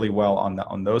moderately well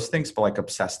on those things, but like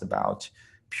obsessed about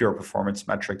pure performance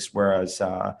metrics, whereas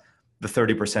the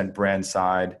 30% brand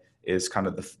side is kind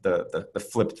of the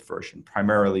flipped version,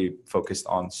 primarily focused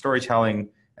on storytelling,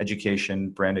 education,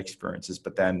 brand experiences,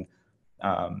 but then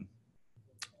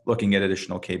looking at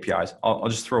additional KPIs. I'll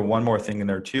just throw one more thing in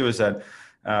there too, is that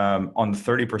on the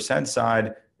 30%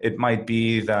 side, it might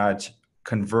be that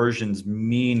conversions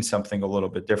mean something a little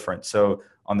bit different. So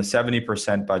on the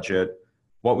 70% budget,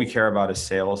 what we care about is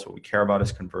sales, what we care about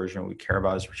is conversion, what we care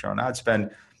about is return on ad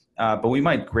spend. But we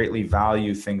might greatly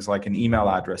value things like an email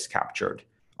address captured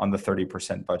on the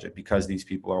 30% budget, because these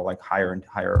people are like higher and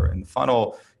higher in the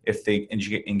funnel. If they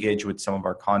engage with some of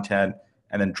our content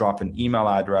and then drop an email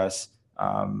address,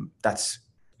 that's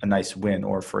a nice win.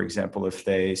 Or for example, if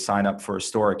they sign up for a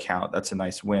store account, that's a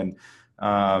nice win.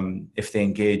 If they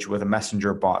engage with a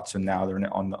messenger bot, so now they're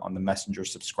on the messenger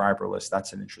subscriber list,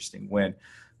 that's an interesting win.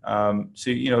 So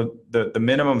the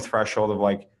minimum threshold of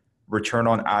like return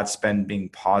on ad spend being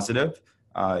positive,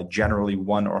 generally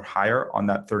 1 or higher on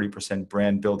that 30%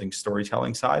 brand building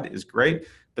storytelling side, is great.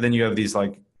 But then you have these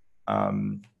like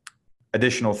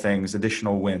additional things,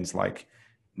 additional wins, like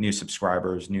new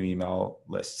subscribers, new email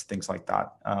lists, things like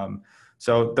that.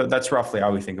 So that's roughly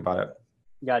how we think about it.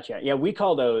 Gotcha. Yeah, we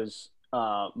call those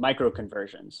micro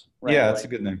conversions, right? Yeah, that's a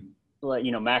good name. Like,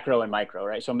 macro and micro,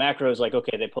 right? So macro is like,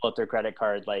 okay, they pull up their credit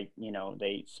card, like,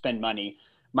 they spend money.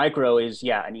 Micro is,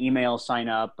 an email sign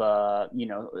up,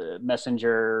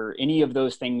 messenger, any of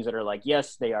those things that are like,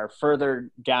 yes, they are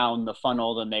further down the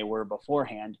funnel than they were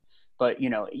beforehand. But,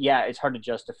 it's hard to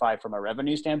justify from a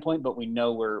revenue standpoint, but we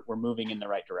know we're moving in the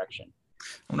right direction.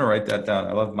 I'm going to write that down.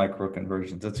 I love micro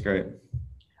conversions. That's great.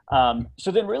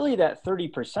 So then really that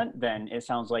 30%, then it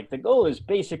sounds like the goal is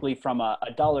basically from a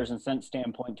dollars and cents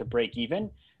standpoint to break even,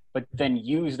 but then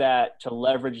use that to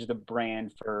leverage the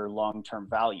brand for long-term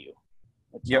value.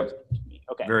 Yep.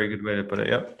 Okay. Very good way to put it.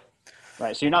 Yep.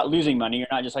 Right. So you're not losing money. You're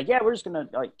not just like, we're just going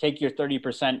to like take your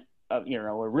 30% of,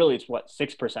 or really it's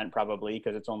 6% probably,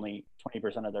 because it's only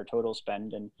 20% of their total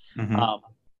spend. And,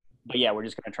 but yeah, we're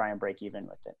just going to try and break even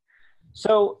with it.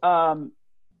 So,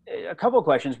 a couple of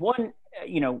questions. One,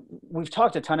 we've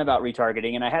talked a ton about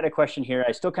retargeting, and I had a question here.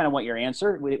 I still kind of want your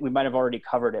answer. We might have already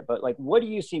covered it, but like, what do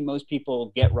you see most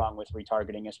people get wrong with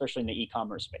retargeting, especially in the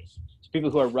e-commerce space? So people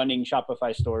who are running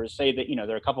Shopify stores say that,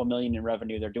 they're a couple million in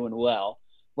revenue, they're doing well.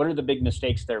 What are the big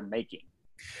mistakes they're making?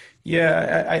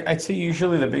 Yeah, I'd say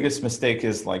usually the biggest mistake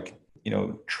is like,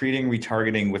 treating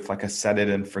retargeting with like a set it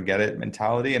and forget it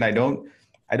mentality. And I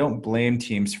don't blame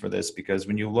teams for this, because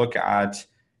when you look at,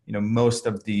 most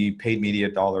of the paid media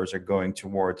dollars are going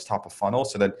towards top of funnel.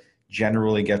 So that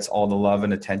generally gets all the love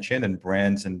and attention, and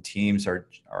brands and teams are,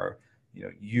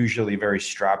 usually very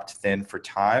strapped thin for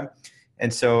time.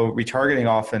 And so retargeting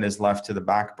often is left to the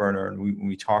back burner. And when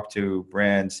we talk to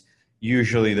brands,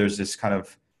 usually there's this kind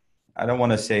of, I don't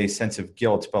want to say sense of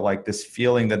guilt, but like this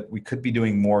feeling that we could be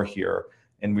doing more here.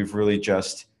 And we've really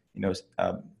just,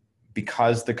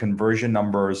 because the conversion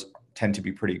numbers tend to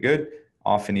be pretty good,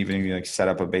 often even if you like set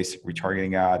up a basic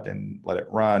retargeting ad and let it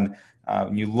run,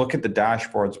 you look at the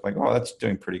dashboards like, oh, that's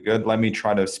doing pretty good. Let me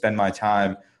try to spend my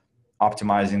time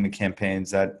optimizing the campaigns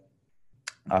that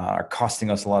are costing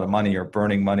us a lot of money or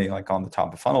burning money, like on the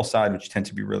top of funnel side, which tend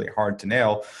to be really hard to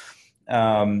nail.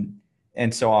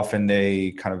 And so often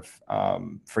they kind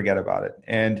of forget about it.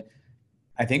 And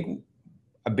I think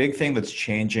a big thing that's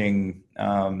changing,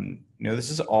 this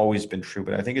has always been true,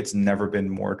 but I think it's never been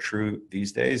more true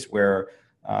these days, where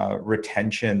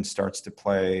retention starts to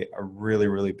play a really,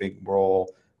 really big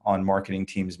role on marketing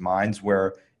teams' minds,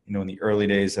 where, in the early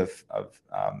days of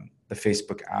the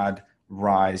Facebook ad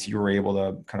rise, you were able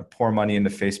to kind of pour money into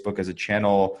Facebook as a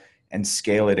channel and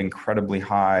scale it incredibly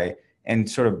high and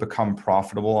sort of become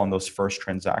profitable on those first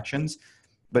transactions.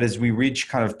 But as we reach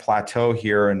kind of plateau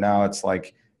here, and now it's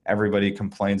like everybody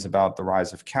complains about the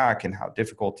rise of CAC and how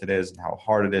difficult it is and how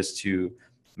hard it is to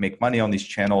make money on these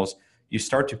channels, you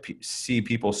start to see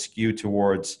people skew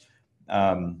towards,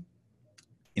 how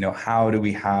do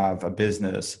we have a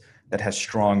business that has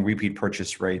strong repeat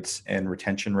purchase rates and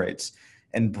retention rates?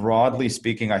 And broadly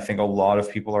speaking, I think a lot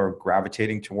of people are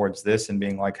gravitating towards this and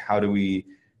being like, how do we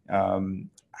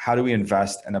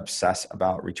invest and obsess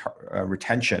about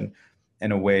retention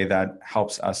in a way that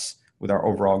helps us with our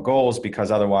overall goals? Because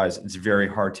otherwise it's very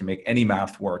hard to make any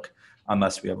math work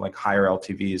unless we have like higher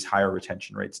LTVs, higher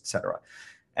retention rates, et cetera.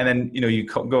 And then, you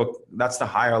go, that's the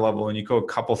higher level, and you go a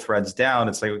couple threads down.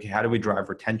 It's like, okay, how do we drive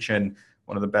retention?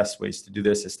 One of the best ways to do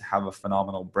this is to have a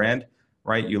phenomenal brand,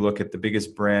 right? You look at the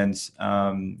biggest brands,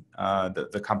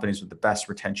 the companies with the best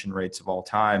retention rates of all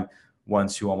time,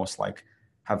 ones who almost like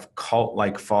have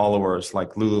cult-like followers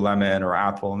like Lululemon or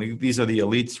Apple. And these are the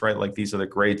elites, right? Like these are the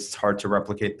greats. It's hard to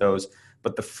replicate those.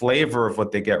 But the flavor of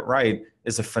what they get right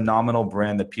is a phenomenal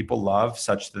brand that people love,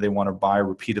 such that they want to buy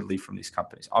repeatedly from these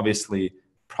companies. Obviously,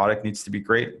 product needs to be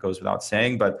great. It goes without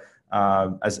saying. But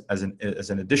as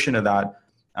an addition to that,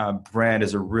 brand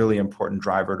is a really important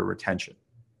driver to retention.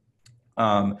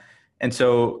 And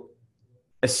so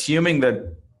assuming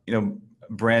that,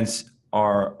 brands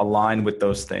are aligned with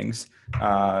those things,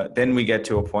 then we get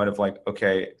to a point of like,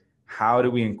 okay, how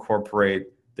do we incorporate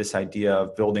this idea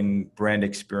of building brand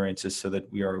experiences so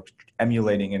that we are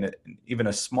emulating in even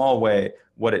a small way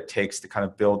what it takes to kind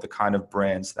of build the kind of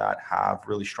brands that have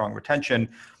really strong retention.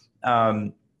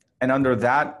 And under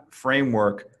that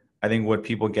framework, I think what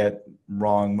people get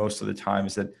wrong most of the time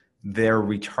is that their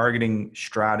retargeting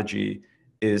strategy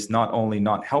is not only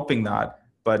not helping that,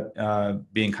 but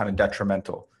being kind of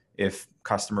detrimental. If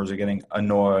customers are getting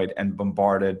annoyed and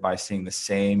bombarded by seeing the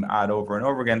same ad over and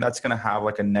over again, that's going to have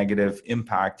like a negative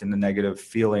impact and a negative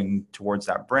feeling towards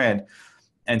that brand.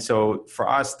 And so for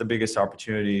us, the biggest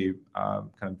opportunity, kind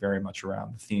of very much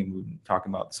around the theme we've been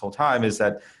talking about this whole time, is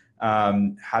that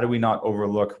how do we not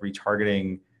overlook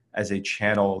retargeting as a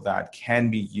channel that can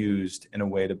be used in a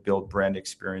way to build brand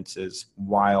experiences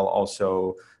while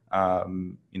also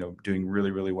doing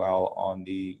really, really well on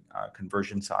the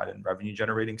conversion side and revenue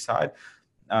generating side.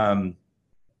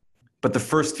 But the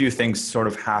first few things sort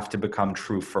of have to become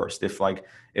true first.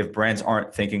 If brands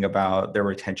aren't thinking about their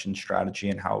retention strategy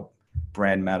and how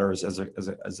brand matters as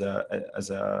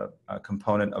a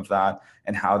component of that,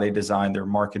 and how they design their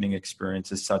marketing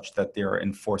experiences such that they're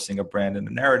enforcing a brand and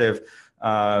a narrative,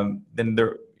 then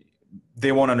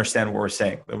they won't understand what we're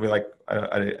saying. They'll be like,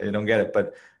 I don't get it.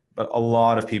 But a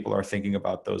lot of people are thinking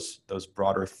about those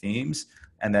broader themes.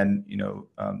 And then,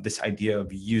 this idea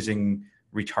of using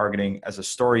retargeting as a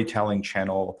storytelling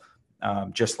channel,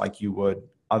 just like you would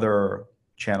other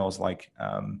channels like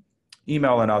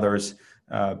email and others,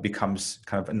 becomes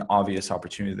kind of an obvious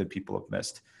opportunity that people have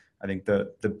missed. I think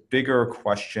the bigger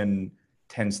question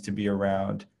tends to be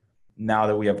around, now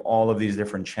that we have all of these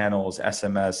different channels,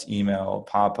 SMS, email,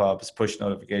 pop-ups, push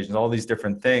notifications, all these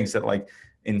different things that like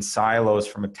in silos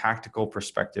from a tactical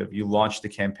perspective, you launch the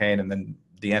campaign and then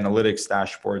the analytics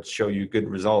dashboards show you good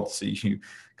results. So you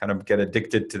kind of get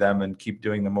addicted to them and keep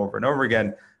doing them over and over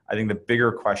again. I think the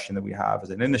bigger question that we have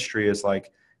as an industry is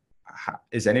like,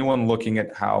 is anyone looking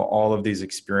at how all of these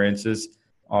experiences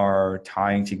are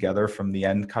tying together from the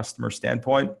end customer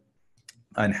standpoint,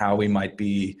 and how we might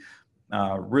be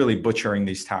really butchering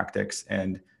these tactics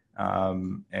and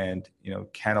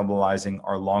cannibalizing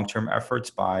our long-term efforts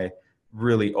by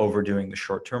really overdoing the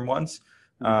short-term ones.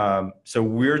 So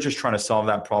we're just trying to solve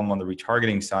that problem on the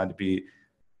retargeting side to be,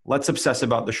 let's obsess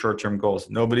about the short-term goals.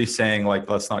 Nobody's saying like,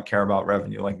 let's not care about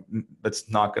revenue. Like, that's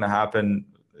not going to happen.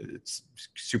 It's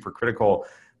super critical.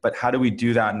 But how do we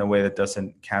do that in a way that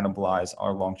doesn't cannibalize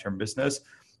our long-term business?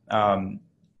 At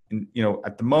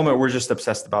the moment, we're just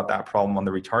obsessed about that problem on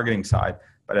the retargeting side.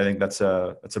 But I think that's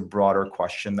a broader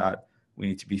question that we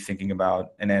need to be thinking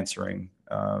about and answering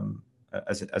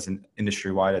as an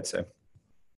industry-wide, I'd say.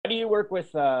 How do you work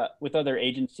with other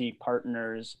agency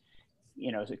partners?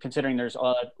 Considering there's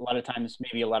a lot of times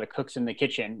maybe a lot of cooks in the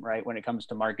kitchen, right, when it comes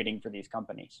to marketing for these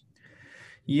companies.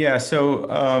 Yeah, so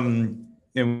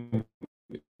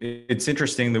it's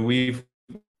interesting that we've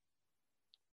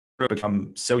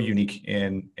become so unique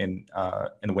in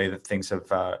a way that things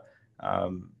have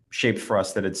shaped for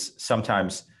us that it's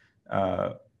sometimes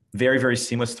very, very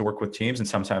seamless to work with teams, and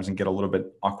sometimes can get a little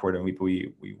bit awkward, and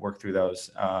we work through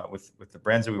those with the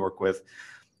brands that we work with.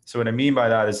 So what I mean by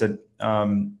that is that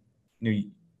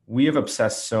we have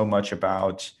obsessed so much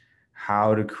about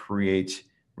how to create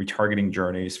retargeting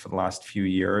journeys for the last few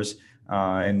years.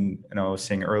 And I was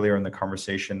saying earlier in the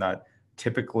conversation that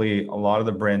typically a lot of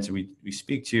the brands that we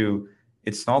speak to,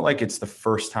 it's not like it's the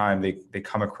first time they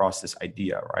come across this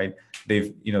idea, right?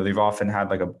 They've often had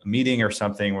like a meeting or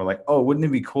something where like, oh, wouldn't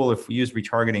it be cool if we used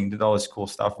retargeting, did all this cool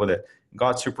stuff with it,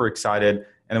 got super excited.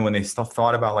 And then when they still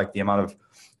thought about like the amount of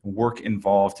work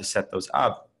involved to set those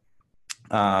up,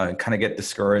 kind of get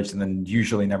discouraged, and then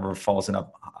usually never falls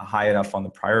up high enough on the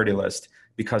priority list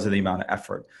because of the amount of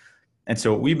effort. And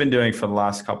so what we've been doing for the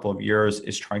last couple of years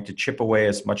is trying to chip away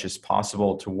as much as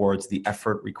possible towards the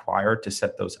effort required to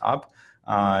set those up,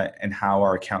 and how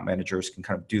our account managers can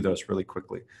kind of do those really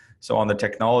quickly. So on the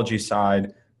technology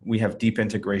side, we have deep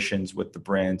integrations with the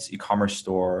brand's e-commerce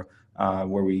store,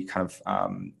 where we kind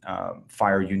of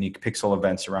fire unique pixel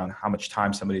events around how much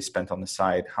time somebody spent on the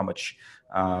site, how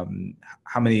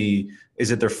many,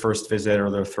 is it their first visit or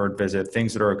their third visit,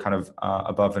 things that are kind of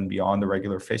above and beyond the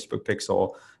regular Facebook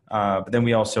pixel. But then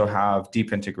we also have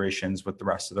deep integrations with the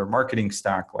rest of their marketing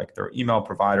stack, like their email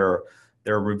provider,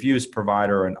 their reviews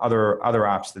provider, and other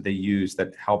apps that they use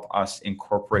that help us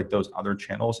incorporate those other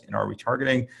channels in our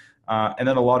retargeting. And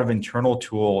then a lot of internal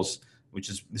tools,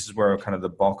 this is where kind of the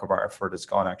bulk of our effort has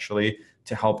gone, actually,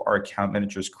 to help our account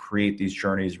managers create these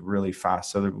journeys really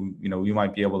fast, so that we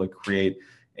might be able to create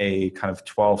a kind of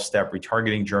 12-step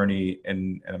retargeting journey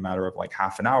in a matter of like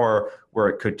half an hour, where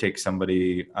it could take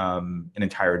somebody an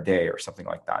entire day or something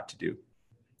like that to do.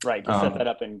 Right. To set that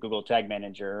up in Google Tag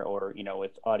Manager, or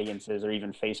with audiences, or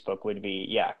even Facebook, would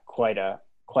be quite a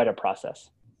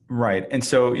process. Right. And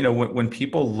so, when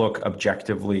people look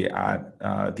objectively at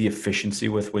the efficiency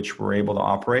with which we're able to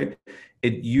operate,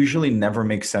 it usually never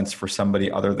makes sense for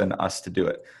somebody other than us to do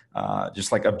it,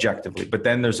 just like objectively. But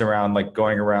then there's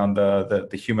going around the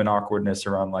human awkwardness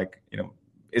around like,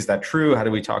 is that true? How do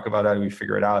we talk about it? How do we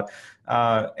figure it out?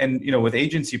 And with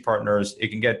agency partners, it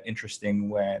can get interesting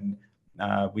when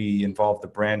we involve the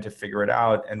brand to figure it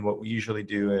out. And what we usually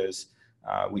do is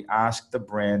we ask the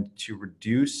brand to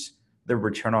reduce the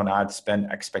return on ad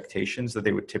spend expectations that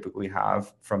they would typically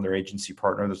have from their agency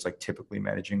partner that's like typically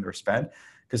managing their spend.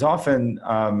 Because often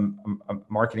a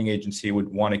marketing agency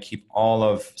would want to keep all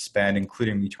of spend,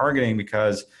 including retargeting,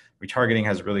 because retargeting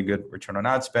has really good return on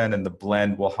ad spend, and the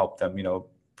blend will help them,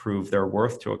 prove their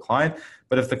worth to a client.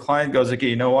 But if the client goes, okay,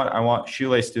 you know what, I want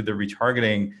Shoelace to do the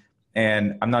retargeting,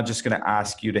 and I'm not just going to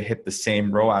ask you to hit the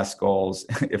same ROAS goals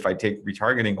if I take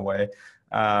retargeting away,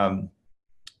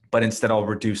 but instead I'll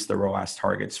reduce the ROAS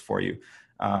targets for you.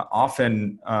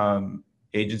 Often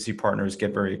agency partners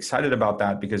get very excited about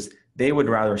that because they would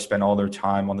rather spend all their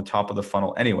time on the top of the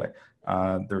funnel anyway.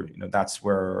 That's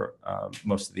where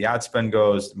most of the ad spend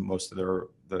goes. Most of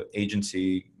the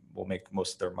agency will make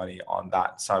most of their money on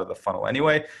that side of the funnel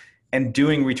anyway. And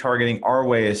doing retargeting our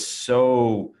way is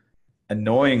so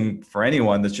annoying for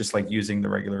anyone that's just like using the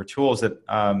regular tools that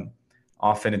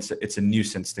often it's a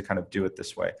nuisance to kind of do it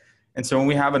this way. And so when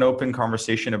we have an open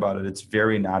conversation about it, it's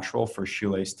very natural for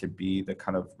Shoelace to be the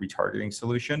kind of retargeting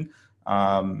solution.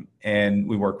 And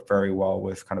we work very well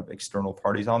with kind of external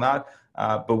parties on that.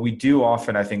 But we do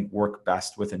often, I think, work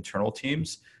best with internal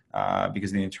teams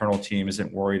because the internal team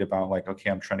isn't worried about like, okay,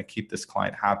 I'm trying to keep this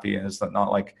client happy. And it's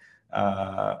not like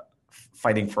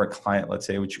fighting for a client, let's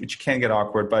say, which can get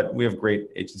awkward, but we have great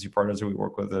agency partners that we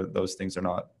work with. Those things are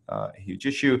not a huge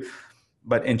issue.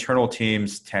 But internal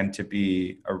teams tend to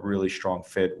be a really strong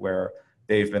fit where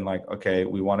they've been like, okay,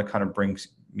 we want to kind of bring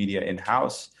media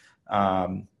in-house.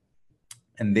 And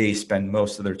they spend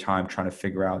most of their time trying to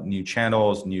figure out new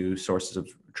channels, new sources of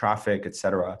traffic, et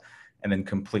cetera, and then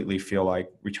completely feel like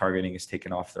retargeting is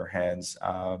taken off their hands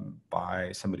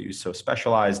by somebody who's so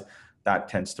specialized. That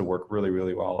tends to work really,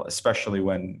 really well, especially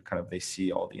when kind of they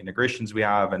see all the integrations we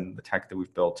have and the tech that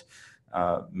we've built.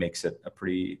 Makes it a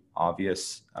pretty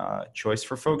obvious choice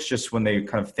for folks. Just when they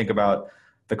kind of think about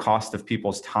the cost of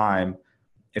people's time,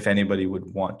 if anybody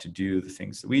would want to do the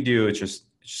things that we do, it just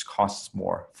costs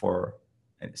more for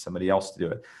somebody else to do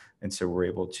it. And so we're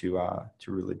able to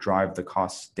really drive the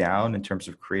costs down in terms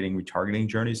of creating retargeting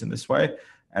journeys in this way,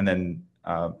 and then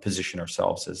position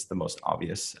ourselves as the most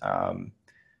obvious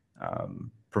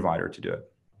provider to do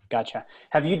it. Gotcha.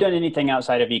 Have you done anything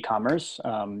outside of e-commerce,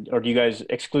 or do you guys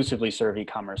exclusively serve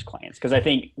e-commerce clients? Because I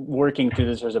think working through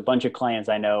this, there's a bunch of clients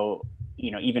I know,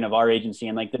 even of our agency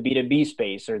in like the B2B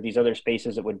space or these other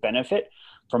spaces that would benefit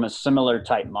from a similar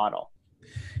type model.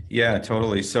 Yeah,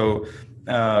 totally. So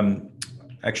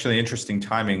actually interesting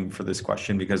timing for this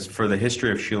question, because for the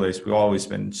history of Shoelace, we've always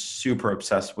been super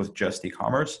obsessed with just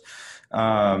e-commerce.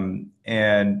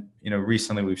 And,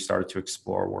 recently we've started to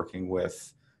explore working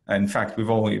with, in fact,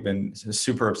 we've only been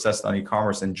super obsessed on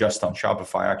e-commerce and just on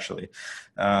Shopify, actually.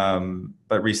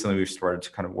 But recently we've started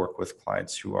to kind of work with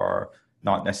clients who are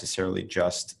not necessarily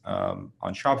just on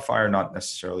Shopify, or not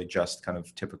necessarily just kind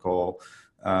of typical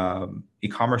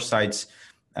e-commerce sites.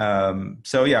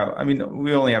 So yeah, I mean,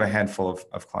 we only have a handful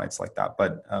of clients like that,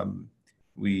 but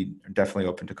we are definitely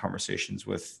open to conversations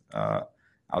with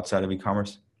outside of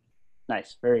e-commerce.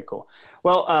 Nice. Very cool.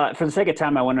 Well, for the sake of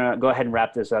time, I want to go ahead and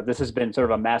wrap this up. This has been sort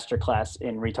of a masterclass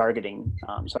in retargeting.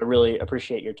 So I really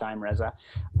appreciate your time, Reza.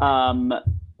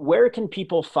 Where can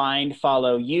people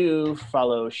follow you,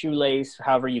 follow Shoelace,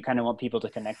 however you kind of want people to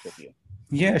connect with you?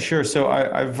 Yeah, sure. So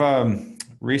I've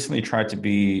recently tried to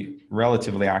be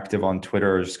relatively active on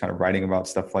Twitter, just kind of writing about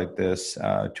stuff like this,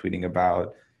 tweeting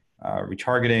about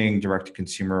retargeting,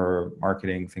 direct-to-consumer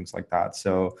marketing, things like that.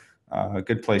 So a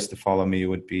good place to follow me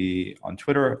would be on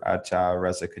Twitter at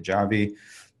Reza Kajavi.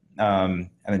 And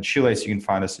then Shoelace, you can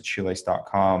find us at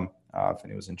shoelace.com. If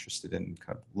anyone's interested in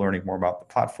kind of learning more about the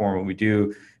platform, what we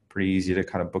do, pretty easy to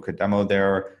kind of book a demo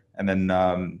there. And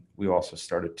then we also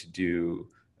started to do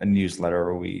a newsletter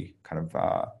where we kind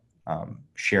of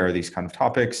share these kind of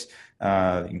topics.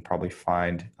 You can probably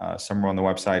find somewhere on the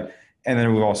website. And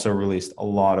then we've also released a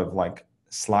lot of like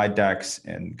slide decks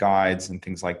and guides and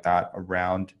things like that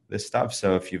around this stuff.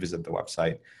 So if you visit the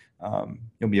website,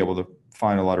 you'll be able to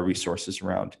find a lot of resources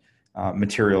around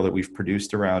material that we've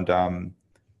produced around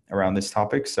this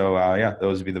topic. So yeah,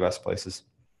 those would be the best places.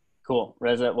 Cool.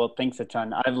 Reza, well, thanks a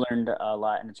ton. I've learned a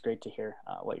lot, and it's great to hear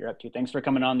what you're up to. Thanks for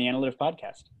coming on the Analytics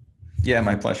Podcast. Yeah,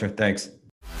 my pleasure. Thanks.